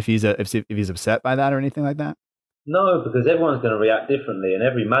blame him if he's upset by that or anything like that? No, because everyone's going to react differently, and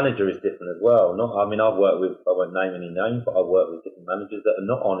every manager is different as well. I've worked with, I won't name any names, but I've worked with different managers that are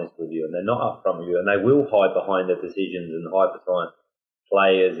not honest with you, and they're not upfront with you, and they will hide behind their decisions and hide behind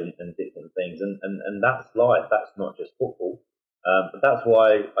players and different things, and that's life. That's not just football. But that's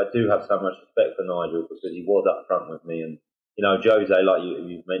why I do have so much respect for Nigel, because he was upfront with me. And Jose, like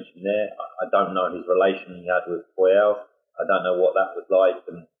you've mentioned there, I don't know his relation he had with Puel. I don't know what that was like.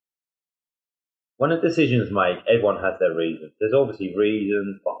 And when a decision's made, everyone has their reasons. There's obviously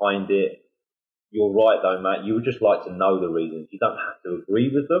reasons behind it. You're right though, Matt. You would just like to know the reasons. You don't have to agree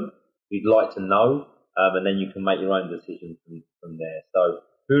with them. You'd like to know, and then you can make your own decisions from there. So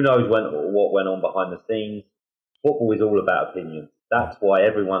who knows what went on behind the scenes. Football is all about opinions. That's why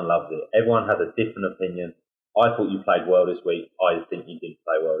everyone loves it. Everyone has a different opinion. I thought you played well this week. I think you didn't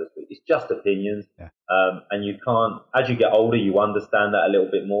play well this week. It's just opinions. Yeah. And you can't, as you get older, you understand that a little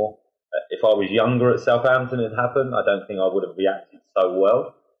bit more. If I was younger at Southampton and it happened, I don't think I would have reacted so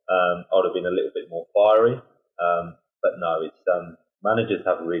well. I would have been a little bit more fiery. But no, it's managers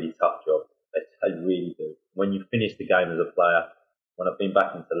have a really tough job. They really do. When you finish the game as a player, when I've been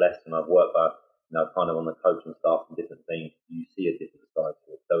back into Leicester and I've worked back, kind of on the coaching staff and different things, you see a different side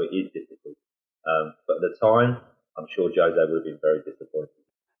to it. So it is difficult. But at the time, I'm sure Jose would have been very disappointed.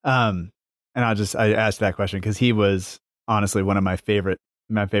 And I asked that question because he was honestly one of my favorite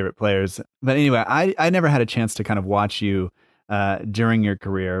players. But anyway, I never had a chance to kind of watch you during your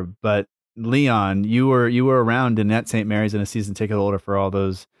career. But Leon, you were around and at St. Mary's and a season ticket holder for all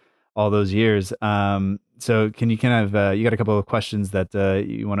those years. So can you kind of you got a couple of questions that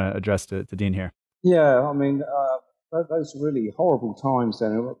you want to address to Dean here? Yeah, I mean, those were really horrible times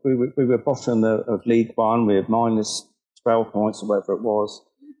then. We were bottom of League One with minus 12 points or whatever it was.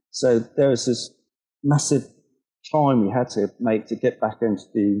 So there was this massive time we had to make to get back into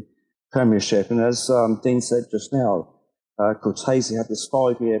the Premiership. And as Dean said just now, Cortese had this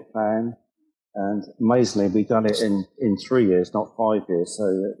 5-year plan, and amazingly we done it in 3 years, not 5 years.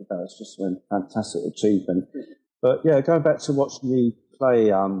 So it's just a fantastic achievement. But yeah, going back to watching you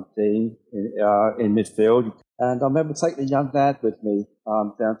play, Dean, in midfield, and I remember taking a young lad with me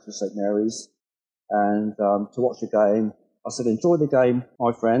down to St. Mary's and to watch the game. I said, enjoy the game,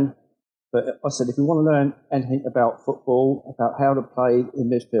 my friend. But I said, if you want to learn anything about football, about how to play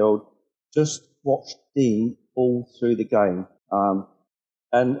in midfield, just watch Dean all through the game.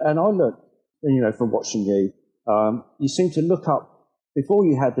 And I learned, from watching you, you seem to look up before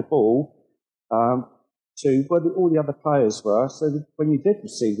you had the ball to where all the other players were. So that when you did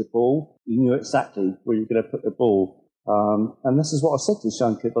receive the ball, you knew exactly where you were going to put the ball. And this is what I said to this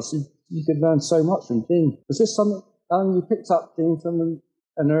young kid. I said, you could learn so much from Dean. Was this something you picked up, Dean, from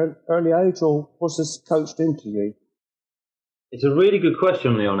an early age, or was this coached into you? It's a really good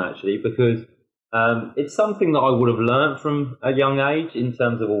question, Leon, actually, because it's something that I would have learned from a young age in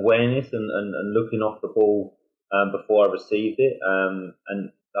terms of awareness and looking off the ball before I received it. And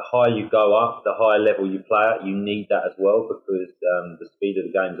the higher you go up, the higher level you play at, you need that as well, because the speed of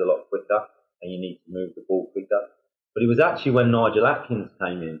the game is a lot quicker and you need to move the ball quicker. But it was actually when Nigel Atkins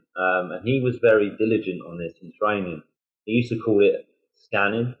came in, and he was very diligent on this in training. He used to call it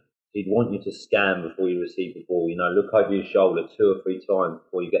scanning. he'd want you to scan before you receive the ball. Look over your shoulder 2 or 3 times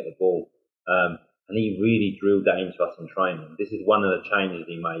before you get the ball. And he really drilled that into us in training. This is one of the changes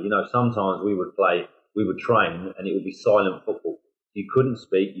he made. Sometimes we would train, and it would be silent football. You couldn't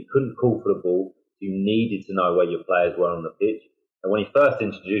speak, you couldn't call for the ball. You needed to know where your players were on the pitch. And when he first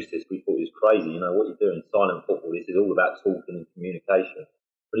introduced this, we thought it was crazy. What you're doing, silent football, this is all about talking and communication.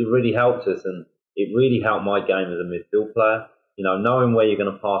 But it really helped us, and it really helped my game as a midfield player. Knowing where you're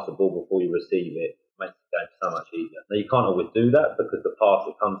going to pass the ball before you receive it makes the game so much easier. Now, you can't always do that because the pass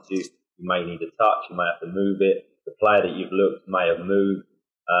that comes to you, you may need a touch, you may have to move it. The player that you've looked may have moved.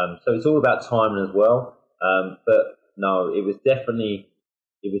 So it's all about timing as well. But no, it was definitely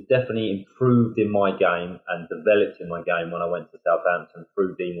improved in my game and developed in my game when I went to Southampton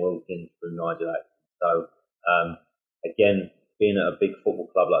through Dean Wilkins, through Nigel Atkins. So again, being at a big football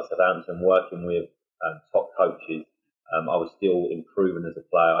club like Southampton, working with top coaches, I was still improving as a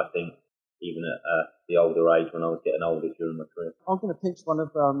player, I think, even at the older age when I was getting older during my career. I'm going to pinch one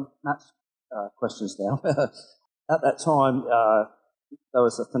of Matt's questions now. At that time, there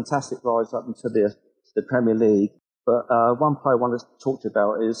was a fantastic rise up into the Premier League. But one player I wanted to talk to you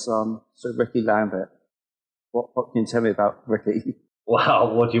about is Sir Ricky Lambert. What can you tell me about Ricky?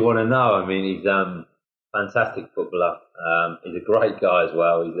 Wow, what do you want to know? I mean, he's a fantastic footballer. He's a great guy as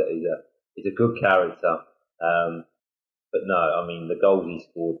well. He's a good character. But no, I mean, the goals he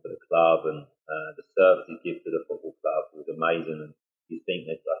scored for the club and the service he gives to the football club was amazing. And you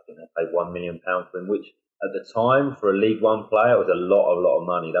think I think they paid £1 million for him, which at the time for a League One player was a lot of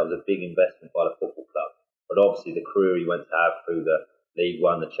money. That was a big investment by the football club. But obviously the career he went to have through the League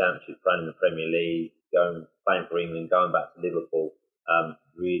One, the Championship, playing in the Premier League, playing for England, going back to Liverpool,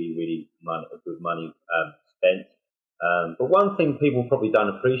 really good money spent. But one thing people probably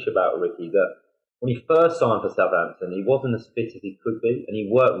don't appreciate about Ricky, that when he first signed for Southampton, he wasn't as fit as he could be, and he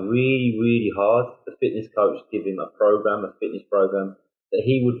worked really hard. The fitness coach gave him a fitness program that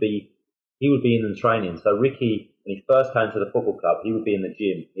he would be in the training. So Ricky, when he first came to the football club, he would be in the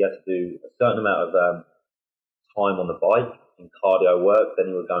gym. He had to do a certain amount of time on the bike in cardio work, then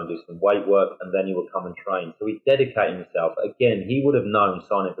he would go and do some weight work, and then he would come and train. So he dedicated himself. Again, he would have known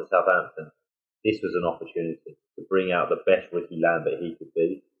signing for Southampton, this was an opportunity to bring out the best Ricky Lambert he could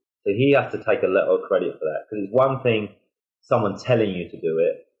be. So he has to take a little credit for that, because it's one thing someone telling you to do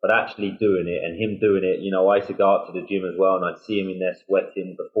it, but actually doing it, and him doing it. I used to go up to the gym as well, and I'd see him in there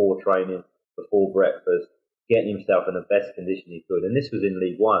sweating before training, before breakfast, getting himself in the best condition he could. And this was in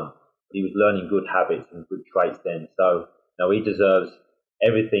League One. He was learning good habits and good traits then. So he deserves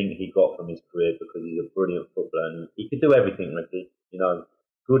everything he got from his career, because he's a brilliant footballer, and he could do everything, Ricky.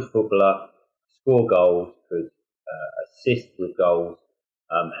 Good footballer, score goals, could assist with goals.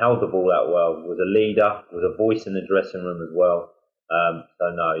 Held the ball out well, was a leader, was a voice in the dressing room as well.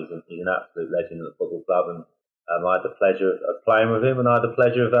 He's an absolute legend at the football club, and I had the pleasure of playing with him, and I had the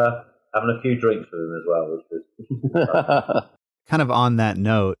pleasure of having a few drinks with him as well, which was Kind of on that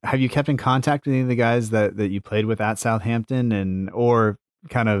note, have you kept in contact with any of the guys that you played with at Southampton, or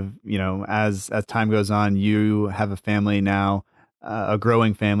kind of, as time goes on, you have a family now, a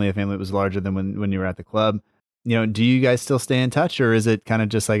growing family, a family that was larger than when you were at the club. Do you guys still stay in touch, or is it kind of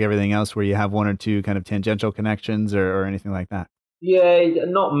just like everything else where you have one or two kind of tangential connections or anything like that? Yeah,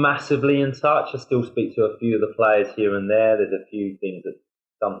 not massively in touch. I still speak to a few of the players here and there. There's a few things that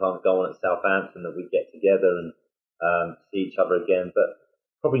sometimes go on at Southampton that we get together and see each other again, but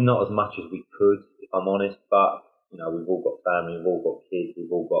probably not as much as we could, if I'm honest. But, we've all got family, we've all got kids,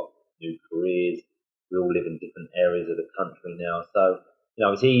 we've all got new careers. We all live in different areas of the country now. So,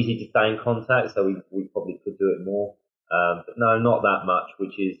 it's easy to stay in contact, so we probably could do it more. But no, not that much,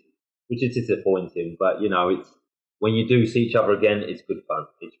 which is disappointing. But, it's when you do see each other again, it's good fun.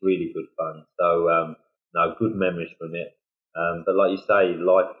 It's really good fun. So, good memories from it. But like you say,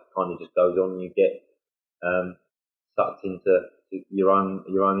 life kind of just goes on, and you get sucked into your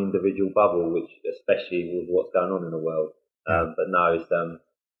own individual bubble, which especially with what's going on in the world. But no, it's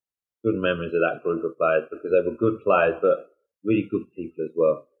good memories of that group of players, because they were good players, but really good people as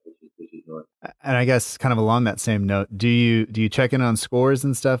well, which is nice. And I guess kind of along that same note, do you check in on scores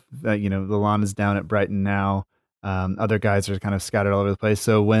and stuff? Lallana is down at Brighton now. Other guys are kind of scattered all over the place.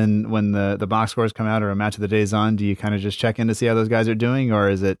 So when the box scores come out or a match of the day's on, do you kind of just check in to see how those guys are doing, or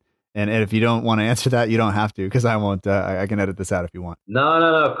is it? And if you don't want to answer that, you don't have to, because I won't. I can edit this out if you want. No,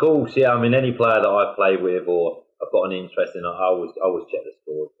 of course. Yeah, I mean, any player that I play with or I've got an interest in, I always check the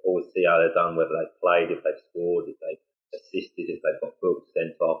scores. Always see how they've done, whether they've played, if they've scored, if they've assisted, if they've got booked,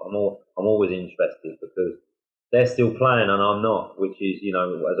 sent off. I'm always interested, because they're still playing and I'm not. Which is,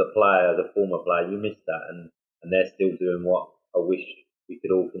 as a player, as a former player, you miss that, and they're still doing what I wish we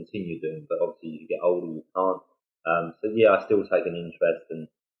could all continue doing. But obviously, you get older, you can't. So yeah, I still take an interest,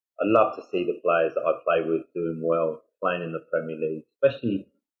 and I love to see the players that I play with doing well, playing in the Premier League, especially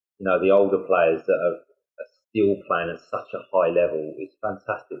the older players that are still playing at such a high level. It's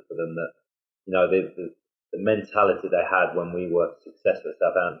fantastic for them that the mentality they had when we were successful at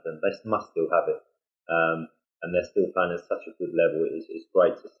Southampton, they must still have it, and they're still playing at such a good level. It's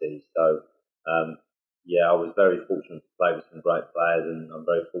great to see. So yeah, I was very fortunate to play with some great players, and I'm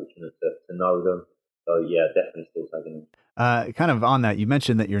very fortunate to know them. So yeah, definitely still taking them. Kind of on that, you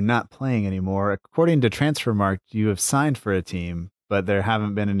mentioned that you're not playing anymore. According to Transfermarkt, you have signed for a team, but there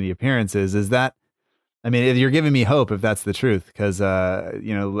haven't been any appearances. Is that? I mean, you're giving me hope if that's the truth, because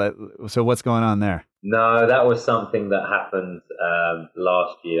so what's going on there? No, that was something that happened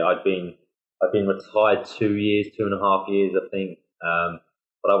last year. I've been retired 2 years, 2.5 years, I think.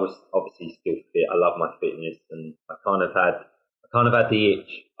 But I was obviously still fit. I love my fitness, and I kind of had the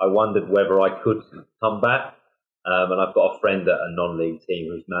itch. I wondered whether I could come back. And I've got a friend at a non-league team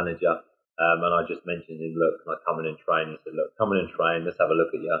who's manager. And I just mentioned to him, look, can I come in and train? He said, look, come in and train. Let's have a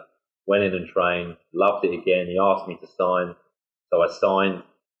look at you. Went in and trained, loved it again. He asked me to sign. So I signed.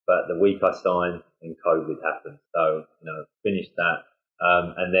 But the week I signed, and COVID happened. So, finished that.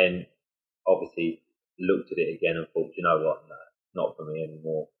 And then obviously looked at it again and thought, you know what? No, not for me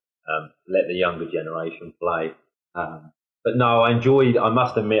anymore. Let the younger generation play. But no, I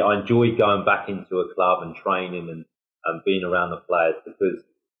must admit, I enjoyed going back into a club and training and being around the players, because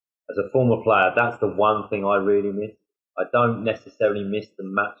as a former player, that's the one thing I really miss. I don't necessarily miss the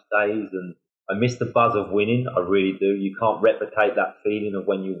match days, and I miss the buzz of winning. I really do. You can't replicate that feeling of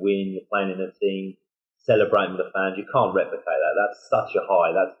when you win, you're playing in a team, celebrating with the fans. You can't replicate that. That's such a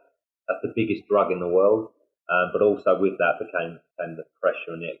high. That's the biggest drug in the world. But also with that came the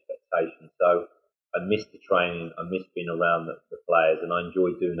pressure and the expectation. So I miss the training, I miss being around the players, and I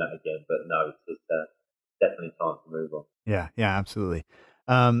enjoy doing that again. But no, it's definitely time to move on. Yeah, absolutely.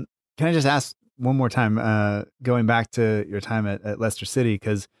 Can I just ask one more time, going back to your time at Leicester City,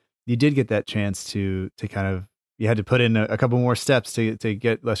 because you did get that chance to kind of, you had to put in a couple more steps to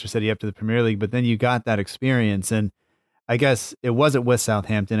get Leicester City up to the Premier League, but then you got that experience, and I guess it wasn't with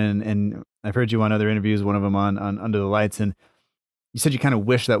Southampton, and I've heard you on other interviews, one of them on Under the Lights, and you said you kind of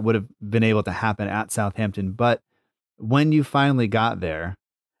wish that would have been able to happen at Southampton. But when you finally got there,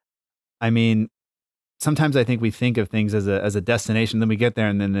 I mean, sometimes I think we think of things as a destination, then we get there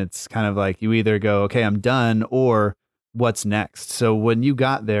and then it's kind of like you either go, okay, I'm done, or what's next? So when you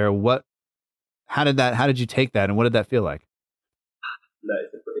got there, how did you take that, and what did that feel like? No,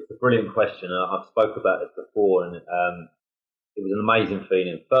 it's a brilliant question. I've spoke about this before, and it was an amazing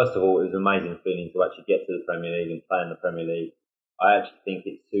feeling. First of all, it was an amazing feeling to actually get to the Premier League and play in the Premier League. I actually think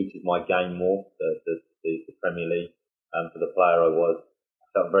it suited my game more, the Premier League, for the player I was. I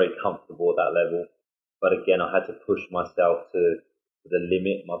felt very comfortable at that level. But again, I had to push myself to the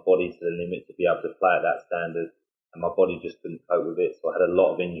limit, my body to the limit, to be able to play at that standard. And my body just couldn't cope with it. So I had a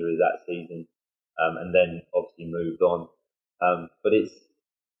lot of injuries that season, and then obviously moved on. But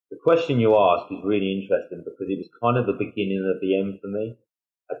the question you asked is really interesting, because it was kind of the beginning of the end for me.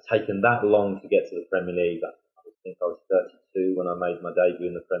 I'd taken that long to get to the Premier League. I think I was 32 when I made my debut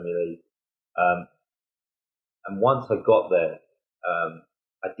in the Premier League. And once I got there,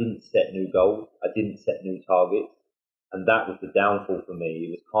 I didn't set new goals. I didn't set new targets. And that was the downfall for me.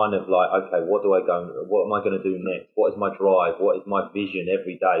 It was kind of like, okay, what am I going to do next? What is my drive? What is my vision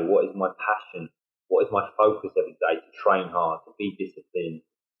every day? What is my passion? What is my focus every day? To train hard, to be disciplined,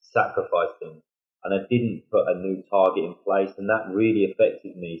 sacrifice things. And I didn't put a new target in place, and that really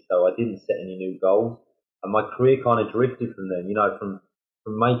affected me. So I didn't set any new goals. And my career kind of drifted from then.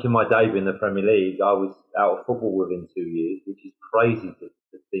 From making my debut in the Premier League, I was out of football within 2 years, which is crazy to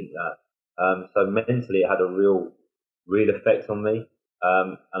think that. So mentally, it had a real effect on me.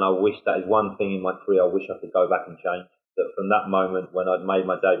 And I wish, that is one thing in my career I wish I could go back and change. That from that moment when I'd made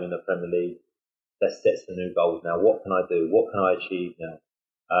my debut in the Premier League, let's set some new goals now. What can I do? What can I achieve now?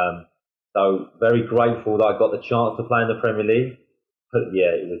 So very grateful that I got the chance to play in the Premier League. But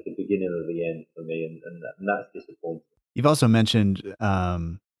yeah, it was the beginning of the end for me, and that's disappointing. You've also mentioned,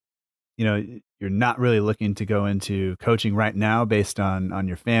 you're not really looking to go into coaching right now based on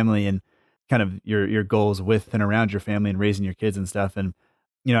your family and kind of your goals with and around your family and raising your kids and stuff. And,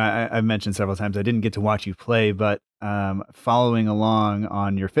 I've mentioned several times, I didn't get to watch you play, but following along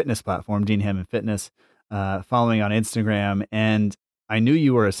on your fitness platform, Dean Hammond Fitness, following on Instagram, and I knew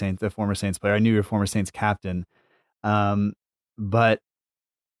you were a former Saints player. I knew you were a former Saints captain. But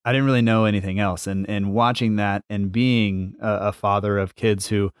I didn't really know anything else. And watching that and being a father of kids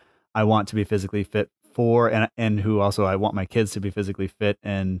who I want to be physically fit for, and who also I want my kids to be physically fit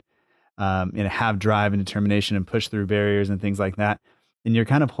and have drive and determination and push through barriers and things like that. And your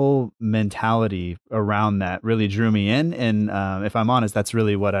kind of whole mentality around that really drew me in. And if I'm honest, that's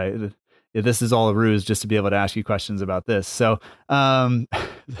really what this is all a ruse just to be able to ask you questions about this. So can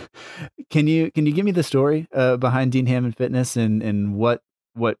you give me the story behind Dean Hammond Fitness and what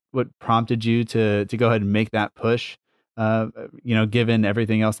prompted you to go ahead and make that push, given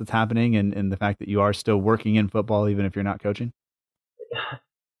everything else that's happening and the fact that you are still working in football, even if you're not coaching?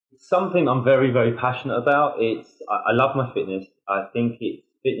 Something I'm very, very passionate about. I love my fitness. I think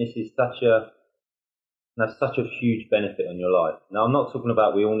fitness is such a huge benefit on your life. Now, I'm not talking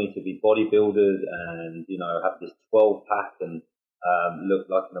about we all need to be bodybuilders and have this 12-pack and look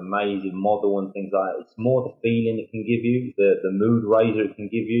like an amazing model and things like that. It's more the feeling it can give you, the mood raiser it can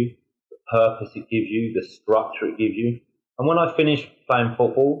give you, the purpose it gives you, the structure it gives you. And when I finished playing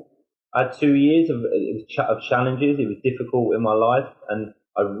football, I had 2 years of challenges. It was difficult in my life, and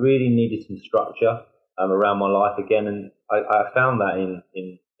I really needed some structure around my life again. And I found that in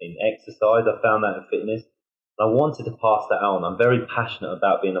exercise. I found that in fitness. And I wanted to pass that on. I'm very passionate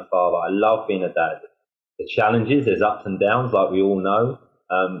about being a father. I love being a dad. The challenges, there's ups and downs, like we all know.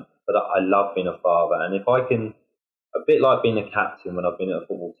 But I love being a father. And if I can, a bit like being a captain when I've been at a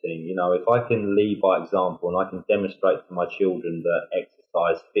football team, if I can lead by example and I can demonstrate to my children that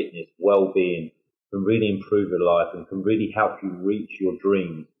exercise, fitness, well-being can really improve your life and can really help you reach your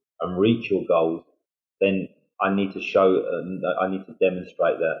dreams and reach your goals, then I need to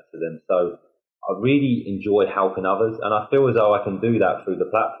demonstrate that to them. So I really enjoy helping others, and I feel as though I can do that through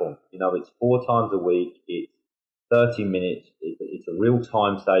the platform. It's 4 times a week, it's 30 minutes, it's a real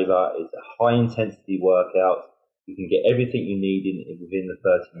time saver, it's a high intensity workout. You can get everything you need within the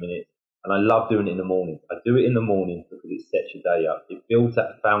 30 minutes. And I love doing it in the morning. I do it in the morning because it sets your day up. It builds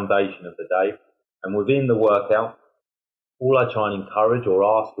that foundation of the day. And within the workout, all I try and encourage or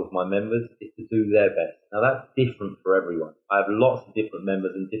ask of my members is to do their best. Now, that's different for everyone. I have lots of different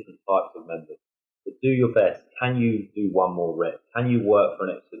members and different types of members. But do your best. Can you do one more rep? Can you work for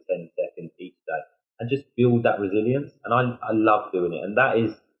an extra 10 seconds each day? And just build that resilience. And I love doing it. And that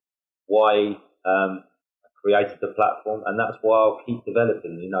is why I created the platform. And that's why I'll keep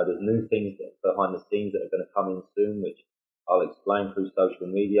developing. There's new things behind the scenes that are going to come in soon, which I'll explain through social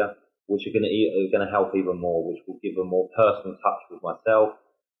media, which are going to help even more, which will give a more personal touch with myself.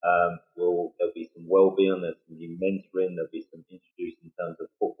 There'll be some well-being, there's some new mentoring, there'll be some introduced in terms of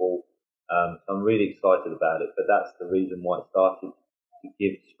football. So I'm really excited about it, but that's the reason why it started, to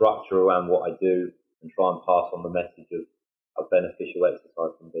give structure around what I do and try and pass on the message of how beneficial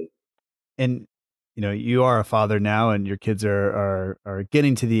exercise can be. And you are a father now, and your kids are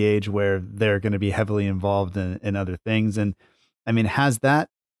getting to the age where they're going to be heavily involved in other things. And I mean, has that,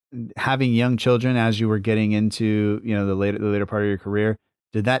 having young children as you were getting into the later part of your career,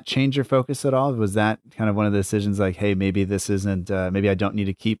 did that change your focus at all? Was that kind of one of the decisions, like, hey, maybe this isn't, maybe I don't need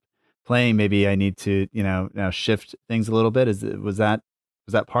to keep playing, maybe I need to now shift things a little bit? Was that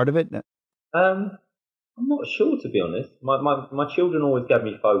part of it? I'm not sure, to be honest. My children always gave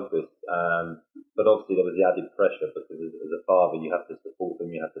me focus, but obviously there was the added pressure because as a father you have to support them,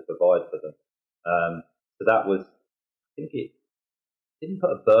 you have to provide for them. So that was, I think it didn't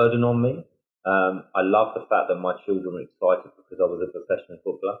put a burden on me. I love the fact that my children were excited because I was a professional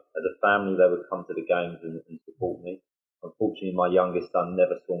footballer. As a family, they would come to the games and support me. Unfortunately, my youngest son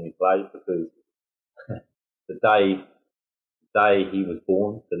never saw me play because the day he was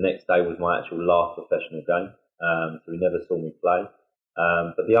born, the next day was my actual last professional game. So he never saw me play.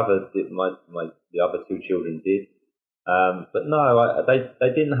 But the other 2 children did. But no, they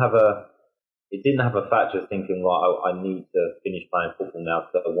didn't have it didn't have a factor of thinking, right, I need to finish playing football now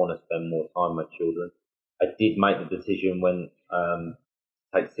because I want to spend more time with my children. I did make the decision when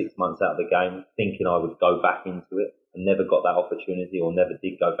take 6 months out of the game, thinking I would go back into it, and never got that opportunity, or never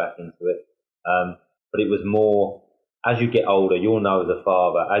did go back into it. But it was more, as you get older, you'll know as a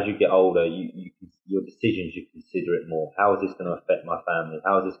father, as you get older, your decisions, you consider it more. How is this going to affect my family?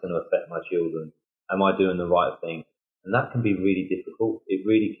 How is this going to affect my children? Am I doing the right thing? And that can be really difficult. It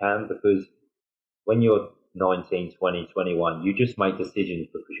really can, because when you're 19, 20, 21, you just make decisions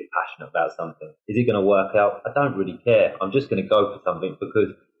because you're passionate about something. Is it going to work out? I don't really care. I'm just going to go for something,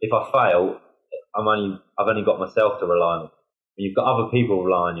 because if I fail, I've only got myself to rely on. When you've got other people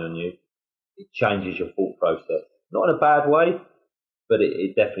relying on you, it changes your thought process. Not in a bad way, but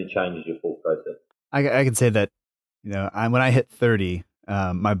it definitely changes your thought process. I can say that, when I hit 30,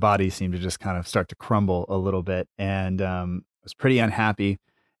 my body seemed to just kind of start to crumble a little bit, and I was pretty unhappy.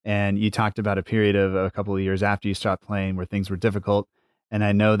 And you talked about a period of a couple of years after you stopped playing where things were difficult. And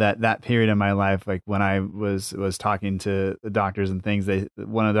I know that that period in my life, like when I was talking to the doctors and things,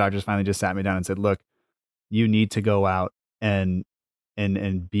 one of the doctors finally just sat me down and said, look, you need to go out and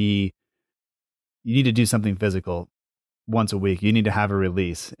be, you need to do something physical once a week. You need to have a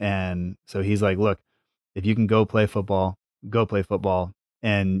release. And so he's like, look, if you can go play football,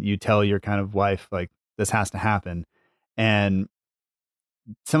 and you tell your kind of wife, like, this has to happen. And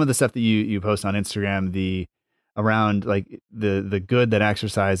some of the stuff that you post on Instagram, around like the good that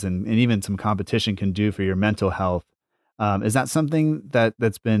exercise and even some competition can do for your mental health. Is that something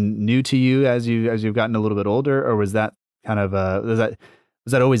that's been new to you as you've gotten a little bit older, or was that kind of was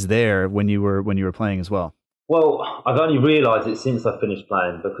that always there when you were playing as well? Well, I've only realised it since I finished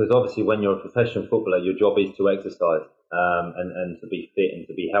playing, because obviously when you're a professional footballer, your job is to exercise and to be fit and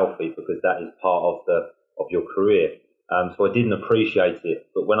to be healthy, because that is part of your career. So I didn't appreciate it,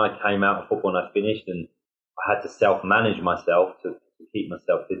 but when I came out of football and I finished, and I had to self-manage myself to keep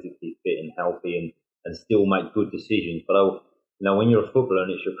myself physically fit and healthy and still make good decisions. But when you're a footballer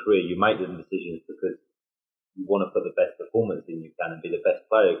and it's your career, you make the decisions because you want to put the best performance in you can and be the best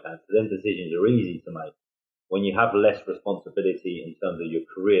player you can. So then decisions are easy to make. When you have less responsibility in terms of your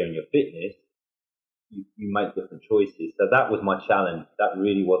career and your fitness, you make different choices. So that was my challenge. That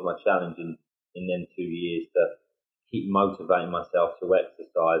really was my challenge in them 2 years, to keep motivating myself to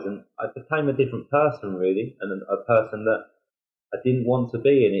exercise. And I became a different person, really, and a person that I didn't want to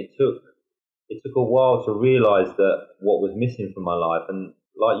be. And it took a while to realise that what was missing from my life. And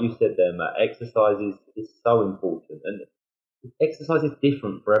like you said there, Matt, exercise is so important. And exercise is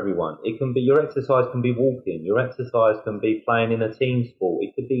different for everyone. It can be, your exercise can be walking, your exercise can be playing in a team sport.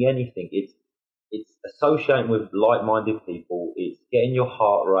 It could be anything. It's associating with like-minded people. It's getting your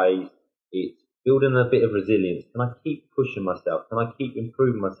heart raised. It's building a bit of resilience. Can I keep pushing myself? Can I keep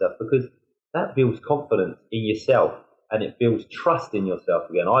improving myself? Because that builds confidence in yourself, and it builds trust in yourself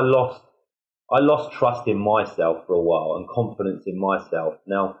again. I lost trust in myself for a while and confidence in myself.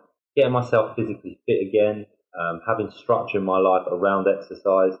 Now, getting myself physically fit again, having structure in my life around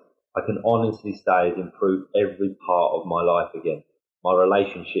exercise, I can honestly say has improved every part of my life again. My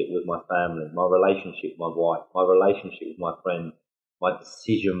relationship with my family, my relationship with my wife, my relationship with my friends, my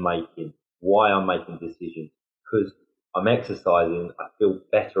decision making, why I'm making decisions. Because I'm exercising, I feel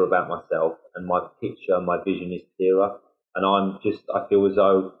better about myself, and my picture, my vision is clearer. And I feel as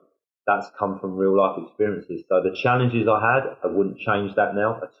though that's come from real life experiences. So the challenges I had, I wouldn't change that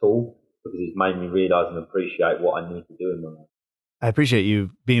now at all, because it's made me realise and appreciate what I need to do in my life. I appreciate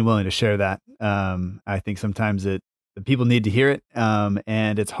you being willing to share that. I think sometimes the people need to hear it.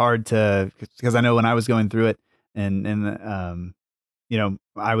 And it's hard because I know when I was going through it, and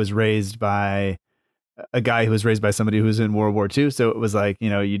I was raised by a guy who was raised by somebody who was in World War II. So it was like,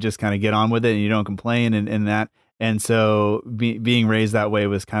 you just kind of get on with it and you don't complain and that. And so being raised that way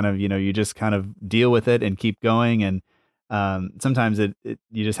was kind of, you just kind of deal with it and keep going. And sometimes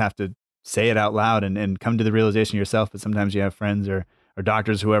you just have to say it out loud and come to the realization yourself. But sometimes you have friends or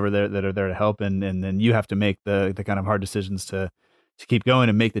doctors, whoever that are there to help. And then you have to make the kind of hard decisions to keep going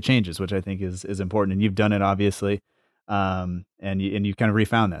and make the changes, which I think is important. And you've done it, obviously. And you kind of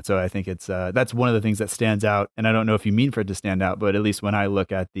refound that. So I think it's that's one of the things that stands out. And I don't know if you mean for it to stand out, but at least when I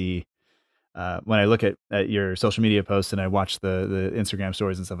look at at your social media posts and I watch the Instagram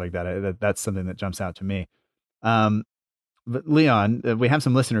stories and stuff like that, that's something that jumps out to me. But Leon, we have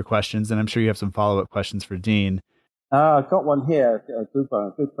some listener questions, and I'm sure you have some follow-up questions for Dean. I've got one here, a good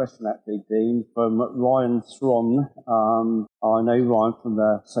question actually, Dean, from Ryan Thron. I know Ryan from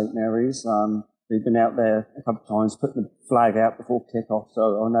the St. Mary's. We've been out there a couple of times, putting the flag out before kickoff,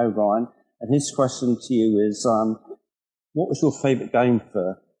 so I know Ryan. And his question to you is, what was your favourite game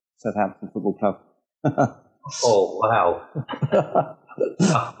for Southampton Football Club? Oh, wow.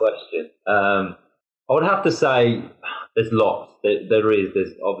 Tough question. I would have to say there's lots.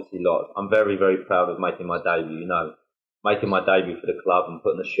 There's obviously lots. I'm very, very proud of making my debut. Making my debut for the club and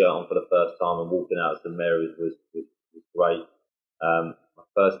putting the shirt on for the first time and walking out of St. Mary's was great. My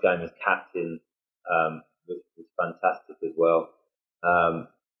first game as captain was fantastic as well.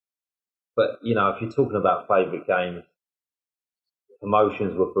 But, if you're talking about favourite games,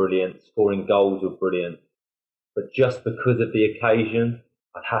 promotions were brilliant, scoring goals were brilliant. But just because of the occasion,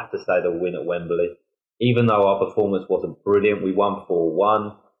 I'd have to say the win at Wembley. Even though our performance wasn't brilliant, we won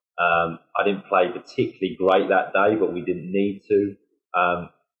 4-1. I didn't play particularly great that day, but we didn't need to.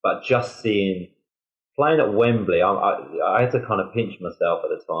 But just playing at Wembley, I had to kind of pinch myself at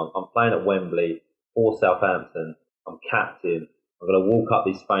the time. I'm playing at Wembley for Southampton. I'm captain. I'm going to walk up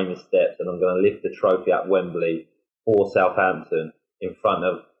these famous steps and I'm going to lift the trophy at Wembley for Southampton in front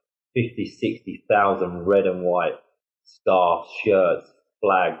of 50, 60,000 red and white scarves, shirts,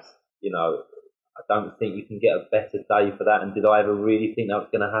 flags. I don't think you can get a better day for that. And did I ever really think that was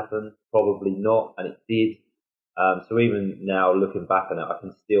going to happen? Probably not, and it did. So even now, looking back on it, I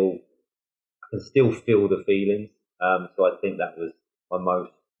can still feel the feelings. So I think that was my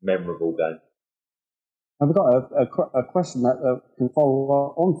most memorable game. I've got a question that can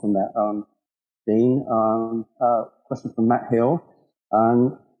follow on from that, Dean. Question from Matt Hill.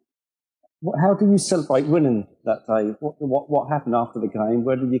 How do you celebrate winning that day? What happened after the game?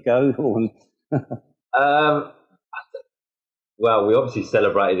 Where did you go? Well, we obviously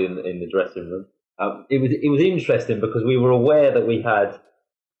celebrated in the dressing room. It was interesting because we were aware that we had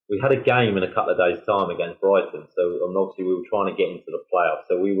a game in a couple of days' time against Brighton. So obviously we were trying to get into the playoffs.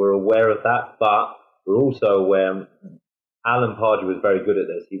 So we were aware of that, but we're also aware Alan Pardew was very good at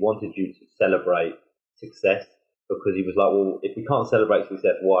this. He wanted you to celebrate success because he was like, well, if we can't celebrate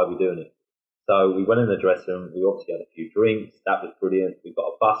success, why are we doing it? So we went in the dressing room. We obviously had a few drinks. That was brilliant. We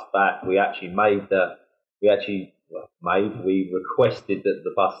got a bus back. We requested that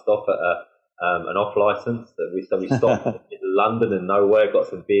the bus stop at an off license. So we stopped in London and nowhere, got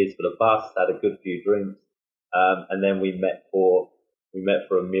some beers for the bus, had a good few drinks, and then we met for a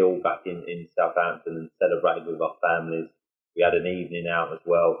meal back in Southampton and celebrated with our families. We had an evening out as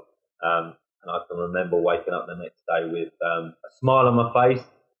well, and I can remember waking up the next day with a smile on my face,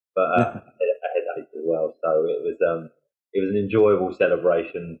 but a headache as well. So it was an enjoyable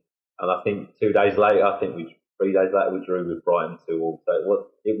celebration, and I think 3 days later, we drew with Brighton 2-2. So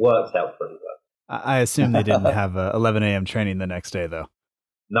it worked out pretty well. I assume they didn't have 11 a.m. training the next day, though.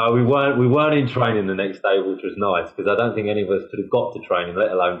 No, we weren't in training the next day, which was nice because I don't think any of us could have got to training,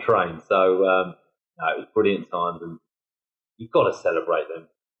 let alone train. So no, it was brilliant times, and you've got to celebrate them.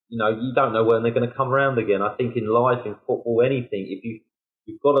 You don't know when they're going to come around again. I think in life, in football, anything,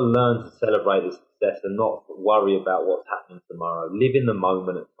 you've got to learn to celebrate the success and not worry about what's happening tomorrow. Live in the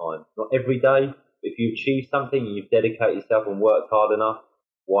moment at times. Not every day. If you achieve something and you've dedicated yourself and worked hard enough,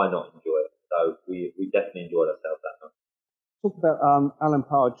 why not enjoy it? So we definitely enjoyed ourselves that night. Talk about Alan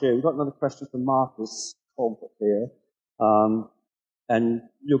Pardew. We've got another question from Marcus Cobb here. And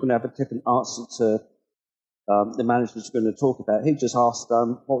you're going to have a different answer to the managers you're going to talk about. He just asked,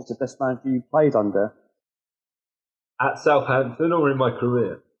 what was the best manager you played under? At Southampton or in my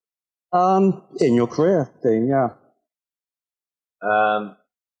career? In your career, Dean, yeah. Well,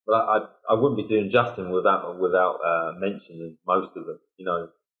 I wouldn't be doing Justin without mentioning most of them.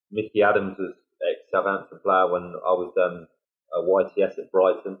 Mickey Adams was ex-Southampton player when I was a YTS at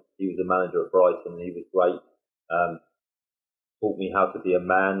Brighton. He was the manager at Brighton. He was great. Taught me how to be a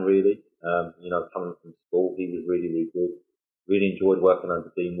man, really. Coming from school, he was really, really good. Really enjoyed working under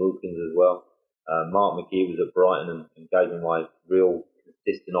Dean Wilkins as well. Mark McGee was at Brighton and gave me my real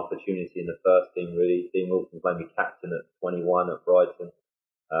consistent opportunity in the first team, really. Dean Wilkins made me captain at 21 at Brighton.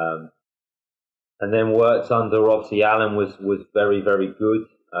 And then worked under, obviously, Alan was very, very good.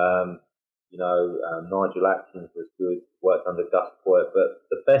 Nigel Atkins was good, worked under Gus Poyet. But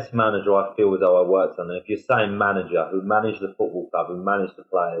the best manager I feel as though I worked under, if you're saying manager, who managed the football club, who managed the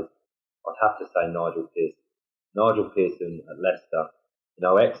players, I'd have to say Nigel Pearson. Nigel Pearson at Leicester,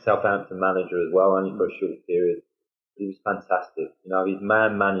 ex-Southampton manager as well, only for a short period. He was fantastic. His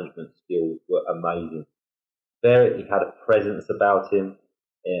man management skills were amazing. He had a presence about him,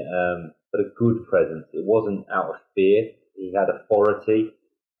 but a good presence. It wasn't out of fear. He had authority,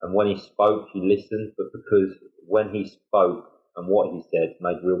 and when he spoke, he listened. But because when he spoke and what he said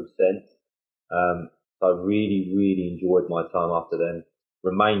made real sense, so I really, really enjoyed my time after then.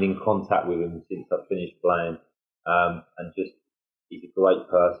 Remained in contact with him since I finished playing, and just he's a great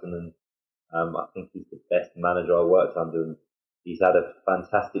person, and I think he's the best manager I worked under. And he's had a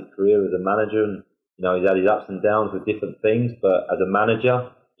fantastic career as a manager, and he's had his ups and downs with different things, but as a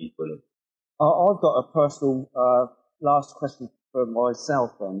manager, he's brilliant. I've got a personal last question for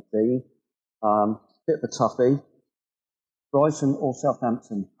myself, Dean. Bit of a toughie. Brighton or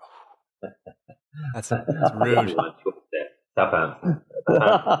Southampton? That's rude. Southampton.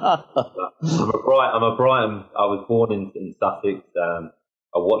 I'm a Brighton. I was born in Sussex.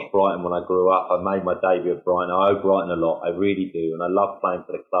 I watched Brighton when I grew up. I made my debut at Brighton. I owe Brighton a lot. I really do, and I love playing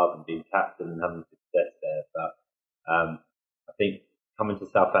for the club and being captain and having success there. But I think coming to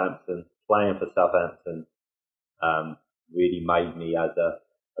Southampton, playing for Southampton, really made me as a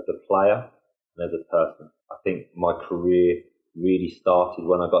player and as a person. I think my career really started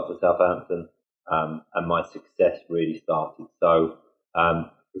when I got to Southampton, and my success really started. So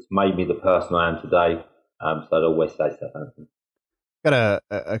it's made me the person I am today. So I'd always say Southampton. Got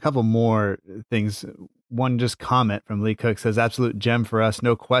a couple more things. One just comment from Lee Cook says, absolute gem for us.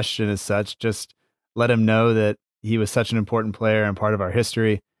 No question as such. Just let him know that he was such an important player and part of our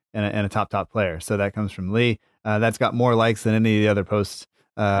history and a top player. So that comes from Lee. That's got more likes than any of the other posts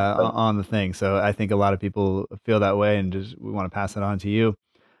on the thing. So I think a lot of people feel that way, and just we want to pass it on to you.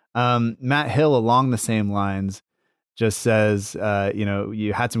 Matt Hill, along the same lines, just says,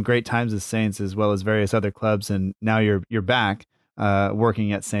 you had some great times with Saints as well as various other clubs, and now you're back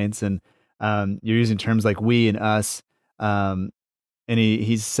working at Saints, and you're using terms like we and us. And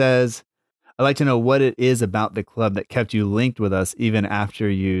he says, I'd like to know what it is about the club that kept you linked with us even after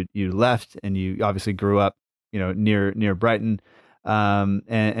you left, and you obviously grew up, near Brighton.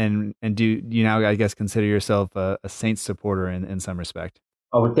 And do you now, I guess, consider yourself a Saints supporter in some respect?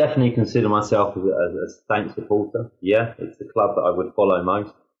 I would definitely consider myself as a Saints supporter. Yeah, it's the club that I would follow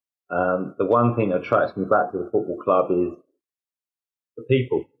most. The one thing that attracts me back to the football club is the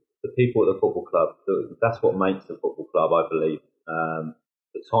people at the football club. That's what makes the football club, I believe.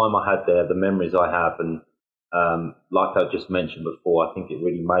 The time I had there, the memories I have, and like I just mentioned before, I think it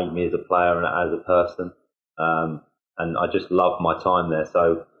really made me as a player and as a person. And I just loved my time there.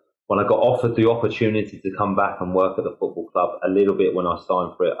 So when I got offered the opportunity to come back and work at the football club, a little bit when I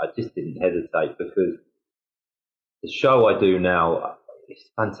signed for it, I just didn't hesitate, because the show I do now, it's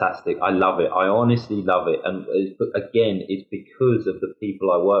fantastic. I love it. I honestly love it. And again, it's because of the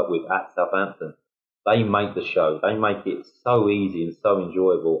people I work with at Southampton. They make the show. They make it so easy and so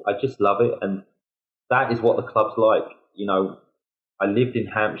enjoyable. I just love it. And that is what the club's like. I lived in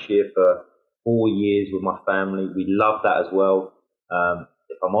Hampshire for 4 years with my family. We love that as well.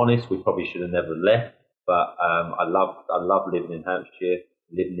 If I'm honest, we probably should have never left, but I love living in Hampshire,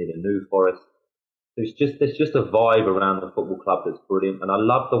 living in the New Forest. There's just a vibe around the football club that's brilliant, and I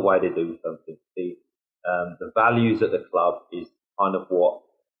love the way they do something. The values at the club is kind of what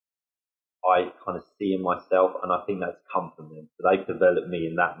I kind of see in myself, and I think that's come from them. So they've developed me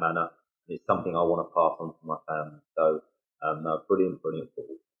in that manner, and it's something I want to pass on to my family. So, no, brilliant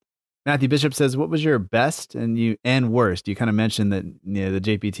football. Matthew Bishop says, what was your best and worst? You kind of mentioned that the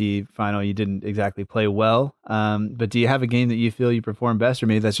JPT final, you didn't exactly play well. But do you have a game that you feel you performed best, or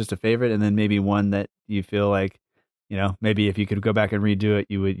maybe that's just a favorite, and then maybe one that you feel like, maybe if you could go back and redo it,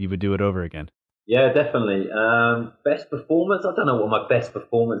 you would do it over again? Yeah, definitely. Best performance? I don't know what my best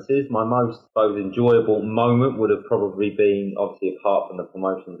performance is. My most, enjoyable moment would have probably been, obviously, apart from the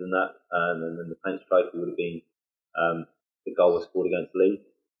promotions and that, and then the Saints trophy would have been the goal was scored against Leeds.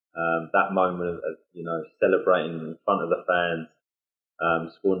 That moment of celebrating in front of the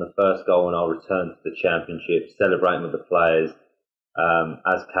fans, scoring the first goal on our return to the Championship, celebrating with the players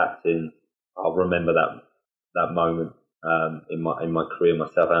as captain. I'll remember that moment in my career, my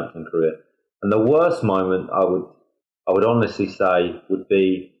Southampton career. And the worst moment I would honestly say would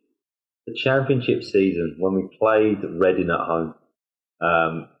be the Championship season when we played Reading at home.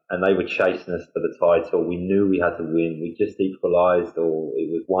 And they were chasing us for the title. We knew we had to win. We just equalised, or it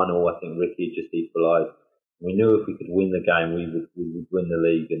was 1-1. I think Ricky just equalised. We knew if we could win the game, we would win the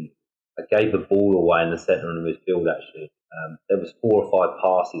league. And I gave the ball away in the centre of the midfield, actually. There was 4 or 5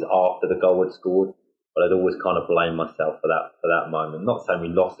 passes after the goal had scored, but I'd always kind of blame myself for that moment. Not saying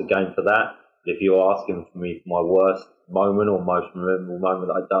we lost the game for that, but if you're asking for me for my worst moment or most memorable moment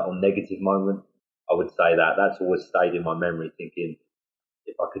that I've done, or negative moment, I would say that's always stayed in my memory, thinking,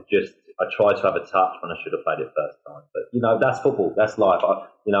 if I could I tried to have a touch when I should have played it first time. But, that's football. That's life.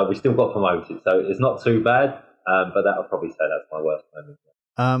 We still got promoted, so it's not too bad. But that would probably say that's my worst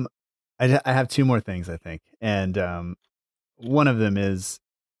moment. I have 2 more things, I think. And one of them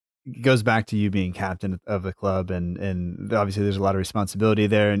goes back to you being captain of the club. And obviously there's a lot of responsibility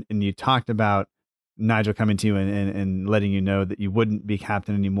there. And you talked about Nigel coming to you and letting you know that you wouldn't be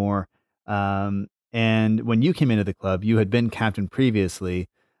captain anymore. And when you came into the club, you had been captain previously.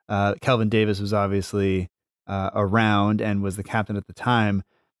 Kelvin Davis was obviously around and was the captain at the time.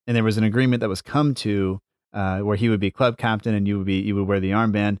 And there was an agreement that was come to where he would be club captain and you would wear the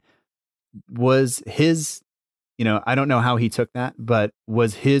armband. Was his, I don't know how he took that, but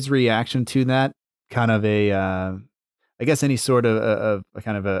was his reaction to that kind of I guess any sort of a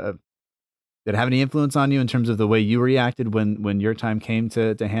kind of did it have any influence on you in terms of the way you reacted when your time came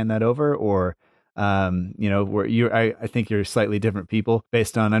to hand that over? Or where I think you're slightly different people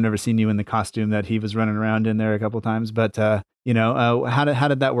based on, I've never seen you in the costume that he was running around in there a couple of times, but, how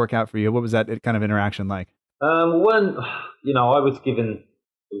did that work out for you? What was that kind of interaction like? When, I was given,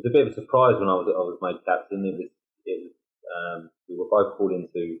 it was a bit of a surprise when I was made captain. We were both called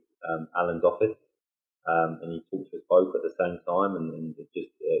into, Alan's office, and he talked to us both at the same time and just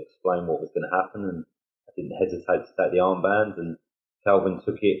explained what was going to happen. And I didn't hesitate to take the armband, and Kelvin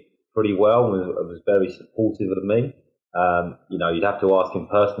took it pretty well, was very supportive of me. You'd have to ask him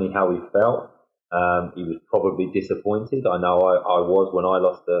personally how he felt. He was probably disappointed. I know I was when I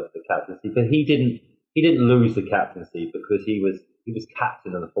lost the captaincy, but he didn't lose the captaincy because he was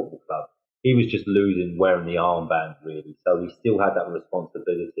captain of the football club. He was just losing wearing the armband, really. So he still had that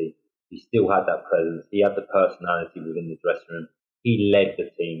responsibility. He still had that presence. He had the personality within the dressing room. He led the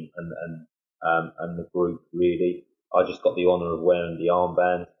team and the group, really. I just got the honour of wearing the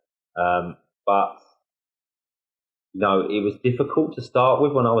armband. But it was difficult to start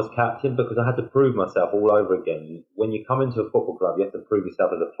with when I was captain because I had to prove myself all over again. When you come into a football club, you have to prove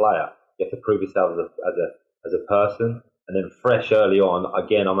yourself as a player. You have to prove yourself as a person. And then fresh early on,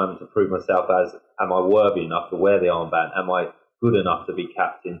 again, I'm having to prove myself as, am I worthy enough to wear the armband? Am I good enough to be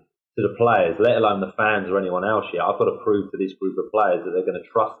captain? To the players, let alone the fans or anyone else here, I've got to prove to this group of players that they're going to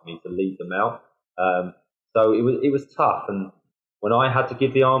trust me to lead them out. So it was tough. And when I had to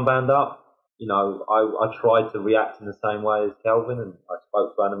give the armband up, I tried to react in the same way as Kelvin. And I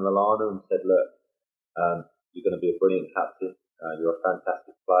spoke to Adam Lallana and said, look, you're going to be a brilliant captain. You're a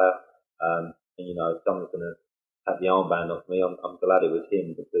fantastic player. And, if someone's going to have the armband off me, I'm glad it was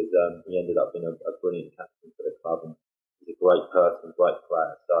him because he ended up being a brilliant captain for the club. And he's a great person, great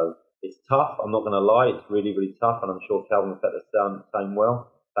player. So it's tough. I'm not going to lie. It's really, really tough. And I'm sure Kelvin felt the same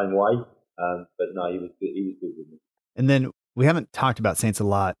way. But no, he was good. He was good with me. And then we haven't talked about Saints a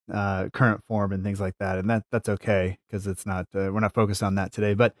lot, current form and things like that. And that's okay because it's not, we're not focused on that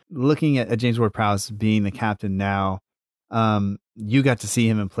today. But looking at James Ward-Prowse being the captain now, you got to see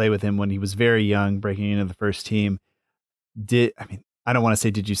him and play with him when he was very young, breaking into the first team. I don't want to say,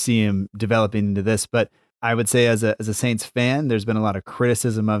 did you see him developing into this, but I would say as a Saints fan, there's been a lot of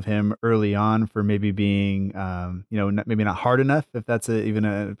criticism of him early on for maybe being, maybe not hard enough, if that's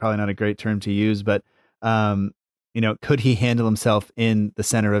probably not a great term to use, but, could he handle himself in the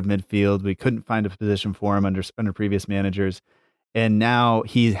center of midfield? We couldn't find a position for him under previous managers. And now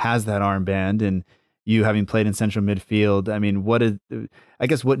he has that armband, and you having played in central midfield. I mean, what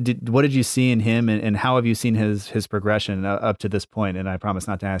did you see in him, and how have you seen his progression up to this point? And I promise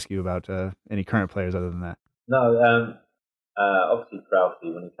not to ask you about any current players other than that. No, obviously Prowse,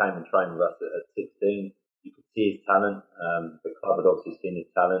 when he came and trained with us at 16, you could see his talent. The club had obviously seen his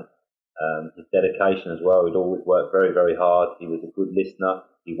talent, his dedication as well. He'd always worked very, very hard. He was a good listener.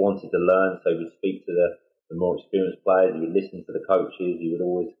 He wanted to learn, so he would speak to the more experienced players. He would listen to the coaches. He would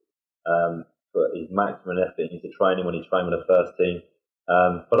always put his maximum effort into training when he trained with the first team.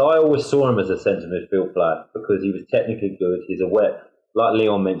 But I always saw him as a centre midfield player because he was technically good. He's aware, like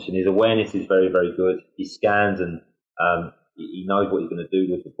Leon mentioned, his awareness is very, very good. He scans and he knows what he's going to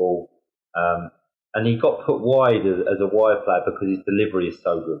do with the ball. And he got put wide as a wide player because his delivery is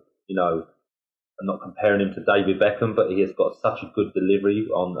so good. I'm not comparing him to David Beckham, but he has got such a good delivery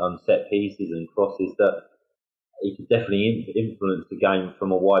on set pieces and crosses that he could definitely influence the game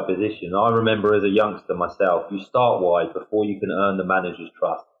from a wide position. I remember as a youngster myself, you start wide before you can earn the manager's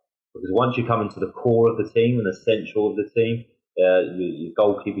trust. Because once you come into the core of the team and the central of the team, your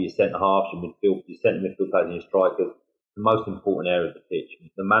goalkeeper, your centre-halves, your centre midfield players and your strikers, the most important area of the pitch.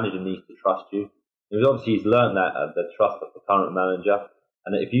 The manager needs to trust you. He's learned that, the trust of the current manager.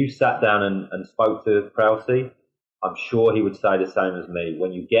 And if you sat down and spoke to Prowse, I'm sure he would say the same as me.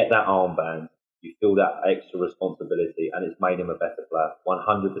 When you get that armband, you feel that extra responsibility, and it's made him a better player,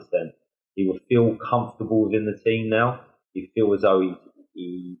 100%. He will feel comfortable within the team now. He feels as though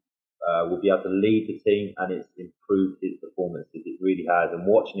he will be able to lead the team, and it's improved his performances. It really has. And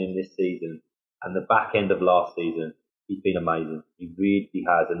watching him this season and the back end of last season, he's been amazing. He really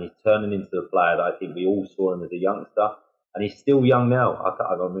has, and he's turning into the player that I think we all saw him as a youngster. And he's still young now.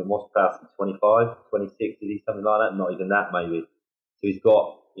 I mean, what's Prowse, 25, 26, is he something like that? Not even that, maybe. So he's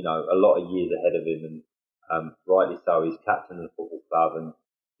got, a lot of years ahead of him, and rightly so. He's captain of the football club, and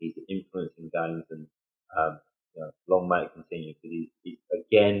he's influencing games, and long may it continue. Because he's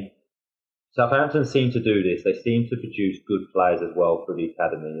again, Southampton seem to do this. They seem to produce good players as well through the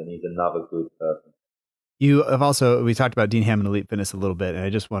academy, and he's another good person. We talked about Dean Hammond Elite Fitness a little bit, and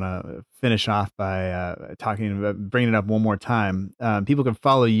I just want to finish off by bringing it up one more time. People can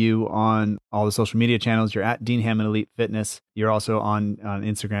follow you on all the social media channels. You're at Dean Hammond Elite Fitness. You're also on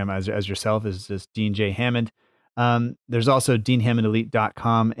Instagram as yourself, as just Dean J. Hammond. There's also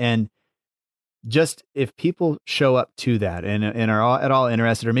DeanHammondElite.com. And just if people show up to that and are at all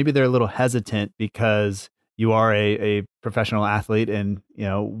interested, or maybe they're a little hesitant because you are a professional athlete and,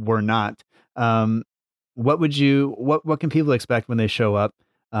 we're not, what can people expect when they show up?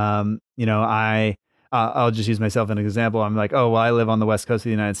 I'll just use myself as an example. I'm like, I live on the West Coast of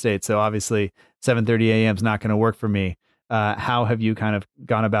the United States. So obviously 7:30 a.m. is not going to work for me. How have you kind of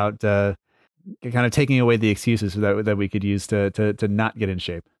gone about, kind of taking away the excuses that we could use to not get in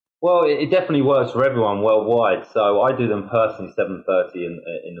shape? Well, it definitely works for everyone worldwide. So I do them personally 7:30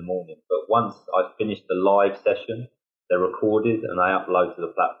 in the morning. But once I've finished the live session, they're recorded and I upload to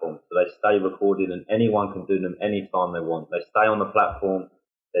the platform. So they stay recorded and anyone can do them anytime they want. They stay on the platform.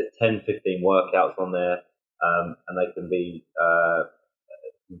 There's 10, 15 workouts on there, and they can be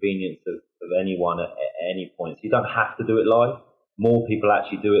convenience of anyone at any point. So you don't have to do it live. More people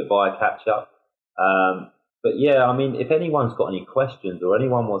actually do it via catch-up. But yeah, I mean, if anyone's got any questions or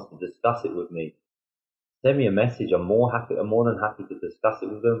anyone wants to discuss it with me, send me a message. I'm more than happy to discuss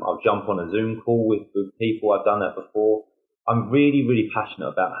it with them. I'll jump on a Zoom call with people. I've done that before. I'm really, really passionate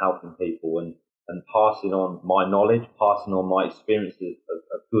about helping people and passing on my knowledge, passing on my experiences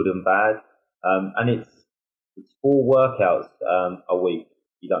of good and bad. And it's 4 workouts a week.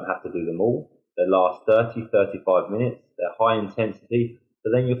 You don't have to do them all. They last 30, 35 minutes. They're high intensity.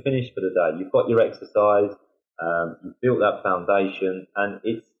 So then you're finished for the day. You've got your exercise. You've built that foundation, and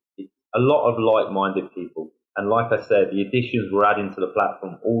it's a lot of like-minded people. And like I said, the additions we're adding to the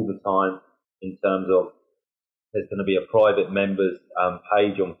platform all the time in terms of there's going to be a private members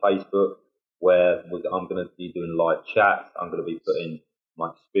page on Facebook where I'm going to be doing live chats. I'm going to be putting my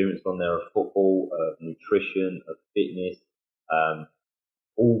experience on there of football, of nutrition, of fitness,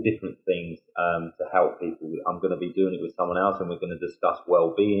 all different things to help people. I'm going to be doing it with someone else, and we're going to discuss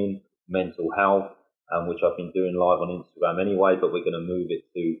well-being, mental health, which I've been doing live on Instagram anyway, but we're going to move it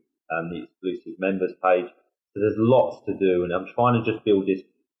to the exclusive members page. So there's lots to do, and I'm trying to just build this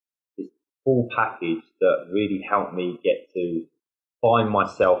full package that really helped me get to find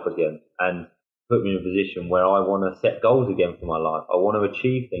myself again and put me in a position where I want to set goals again for my life. I want to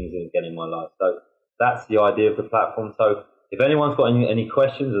achieve things again in my life. So that's the idea of the platform. So if anyone's got any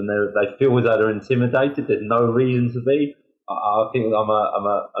questions and they feel as though they're intimidated, there's no reason to be. I think I'm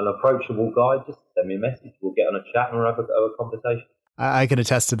an approachable guy. Just send me a message. We'll get on a chat and we'll have a conversation. I can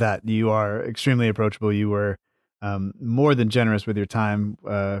attest to that. You are extremely approachable. You were more than generous with your time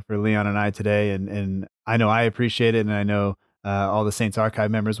for Leon and I today. And I know I appreciate it. And I know all the Saints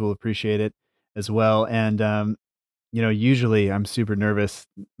Archive members will appreciate it as well. And, usually I'm super nervous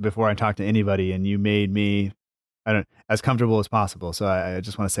before I talk to anybody, and you made me as comfortable as possible. So I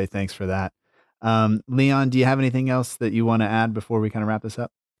just want to say thanks for that. Leon, do you have anything else that you want to add before we kind of wrap this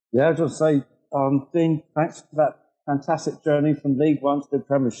up? Yeah, I'll just say, Dean, thanks for that fantastic journey from League One to the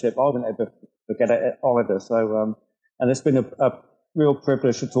Premiership. I wouldn't ever forget it either. So, and it's been a real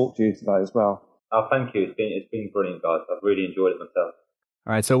privilege to talk to you today as well. Oh, thank you. It's been brilliant, guys. I've really enjoyed it myself.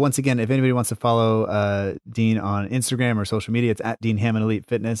 All right. So once again, if anybody wants to follow Dean on Instagram or social media, it's at Dean Hammond Elite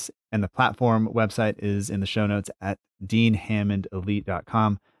Fitness, and the platform website is in the show notes at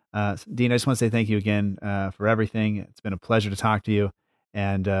deanhammondelite.com. Dean, I just want to say thank you again for everything. It's been a pleasure to talk to you,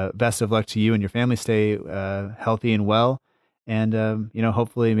 and best of luck to you and your family. Stay healthy and well, and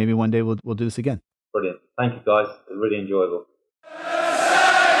hopefully maybe one day we'll do this again. Brilliant. Thank you, guys. It's really enjoyable.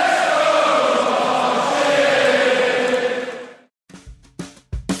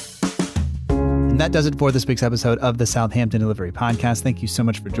 And that does it for this week's episode of the Southampton Delivery Podcast. Thank you so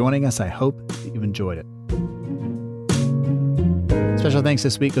much for joining us. I hope that you enjoyed it. Special thanks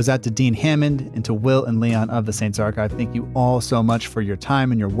this week goes out to Dean Hammond and to Will and Leon of the Saints Archive. Thank you all so much for your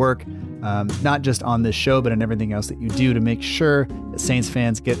time and your work, not just on this show, but in everything else that you do to make sure that Saints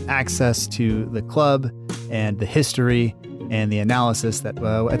fans get access to the club and the history and the analysis that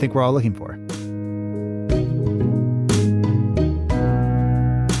I think we're all looking for.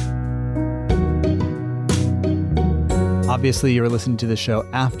 Obviously, you are listening to the show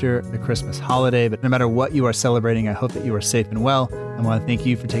after the Christmas holiday, but no matter what you are celebrating, I hope that you are safe and well. I want to thank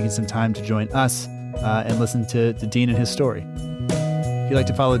you for taking some time to join us and listen to Dean and his story. If you'd like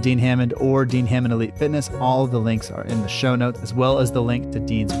to follow Dean Hammond or Dean Hammond Elite Fitness, all of the links are in the show notes, as well as the link to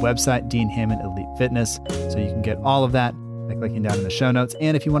Dean's website, Dean Hammond Elite Fitness. So you can get all of that by clicking down in the show notes.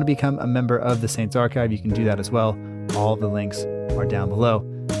 And if you want to become a member of the Saints Archive, you can do that as well. All of the links are down below.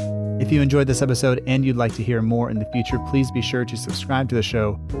 If you enjoyed this episode and you'd like to hear more in the future, please be sure to subscribe to the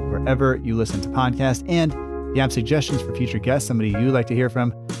show wherever you listen to podcasts. And if you have suggestions for future guests, somebody you'd like to hear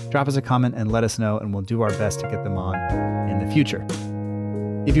from, drop us a comment and let us know, and we'll do our best to get them on in the future.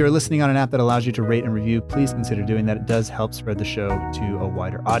 If you're listening on an app that allows you to rate and review, please consider doing that. It does help spread the show to a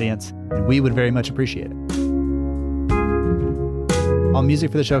wider audience, and we would very much appreciate it. All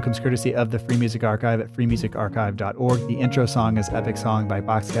music for the show comes courtesy of the Free Music Archive at freemusicarchive.org. The intro song is Epic Song by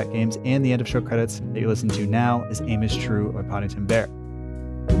Boxcat Games, and the end of show credits that you listen to now is Aim is True by Poddington Bear.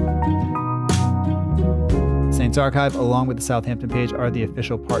 Saints Archive, along with the Southampton page, are the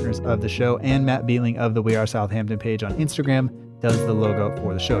official partners of the show, and Matt Beeling of the We Are Southampton page on Instagram does the logo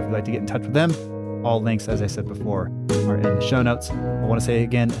for the show. If you'd like to get in touch with them, All links, as I said before, are in the show notes. I want to say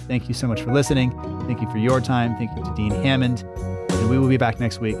again, thank you so much for listening. Thank you for your time. Thank you to Dean Hammond. And we will be back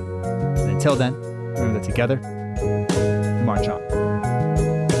next week. And until then, remember that together, we march on.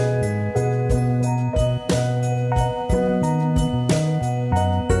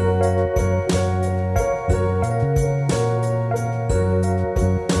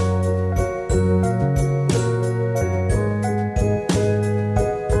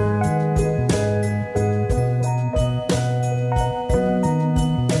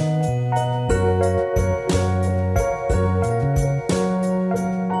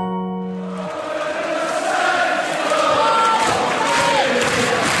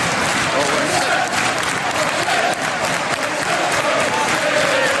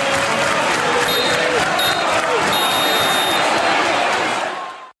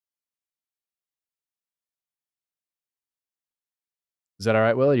 Is that all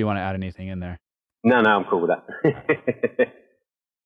right, Will, or do you want to add anything in there? No, I'm cool with that.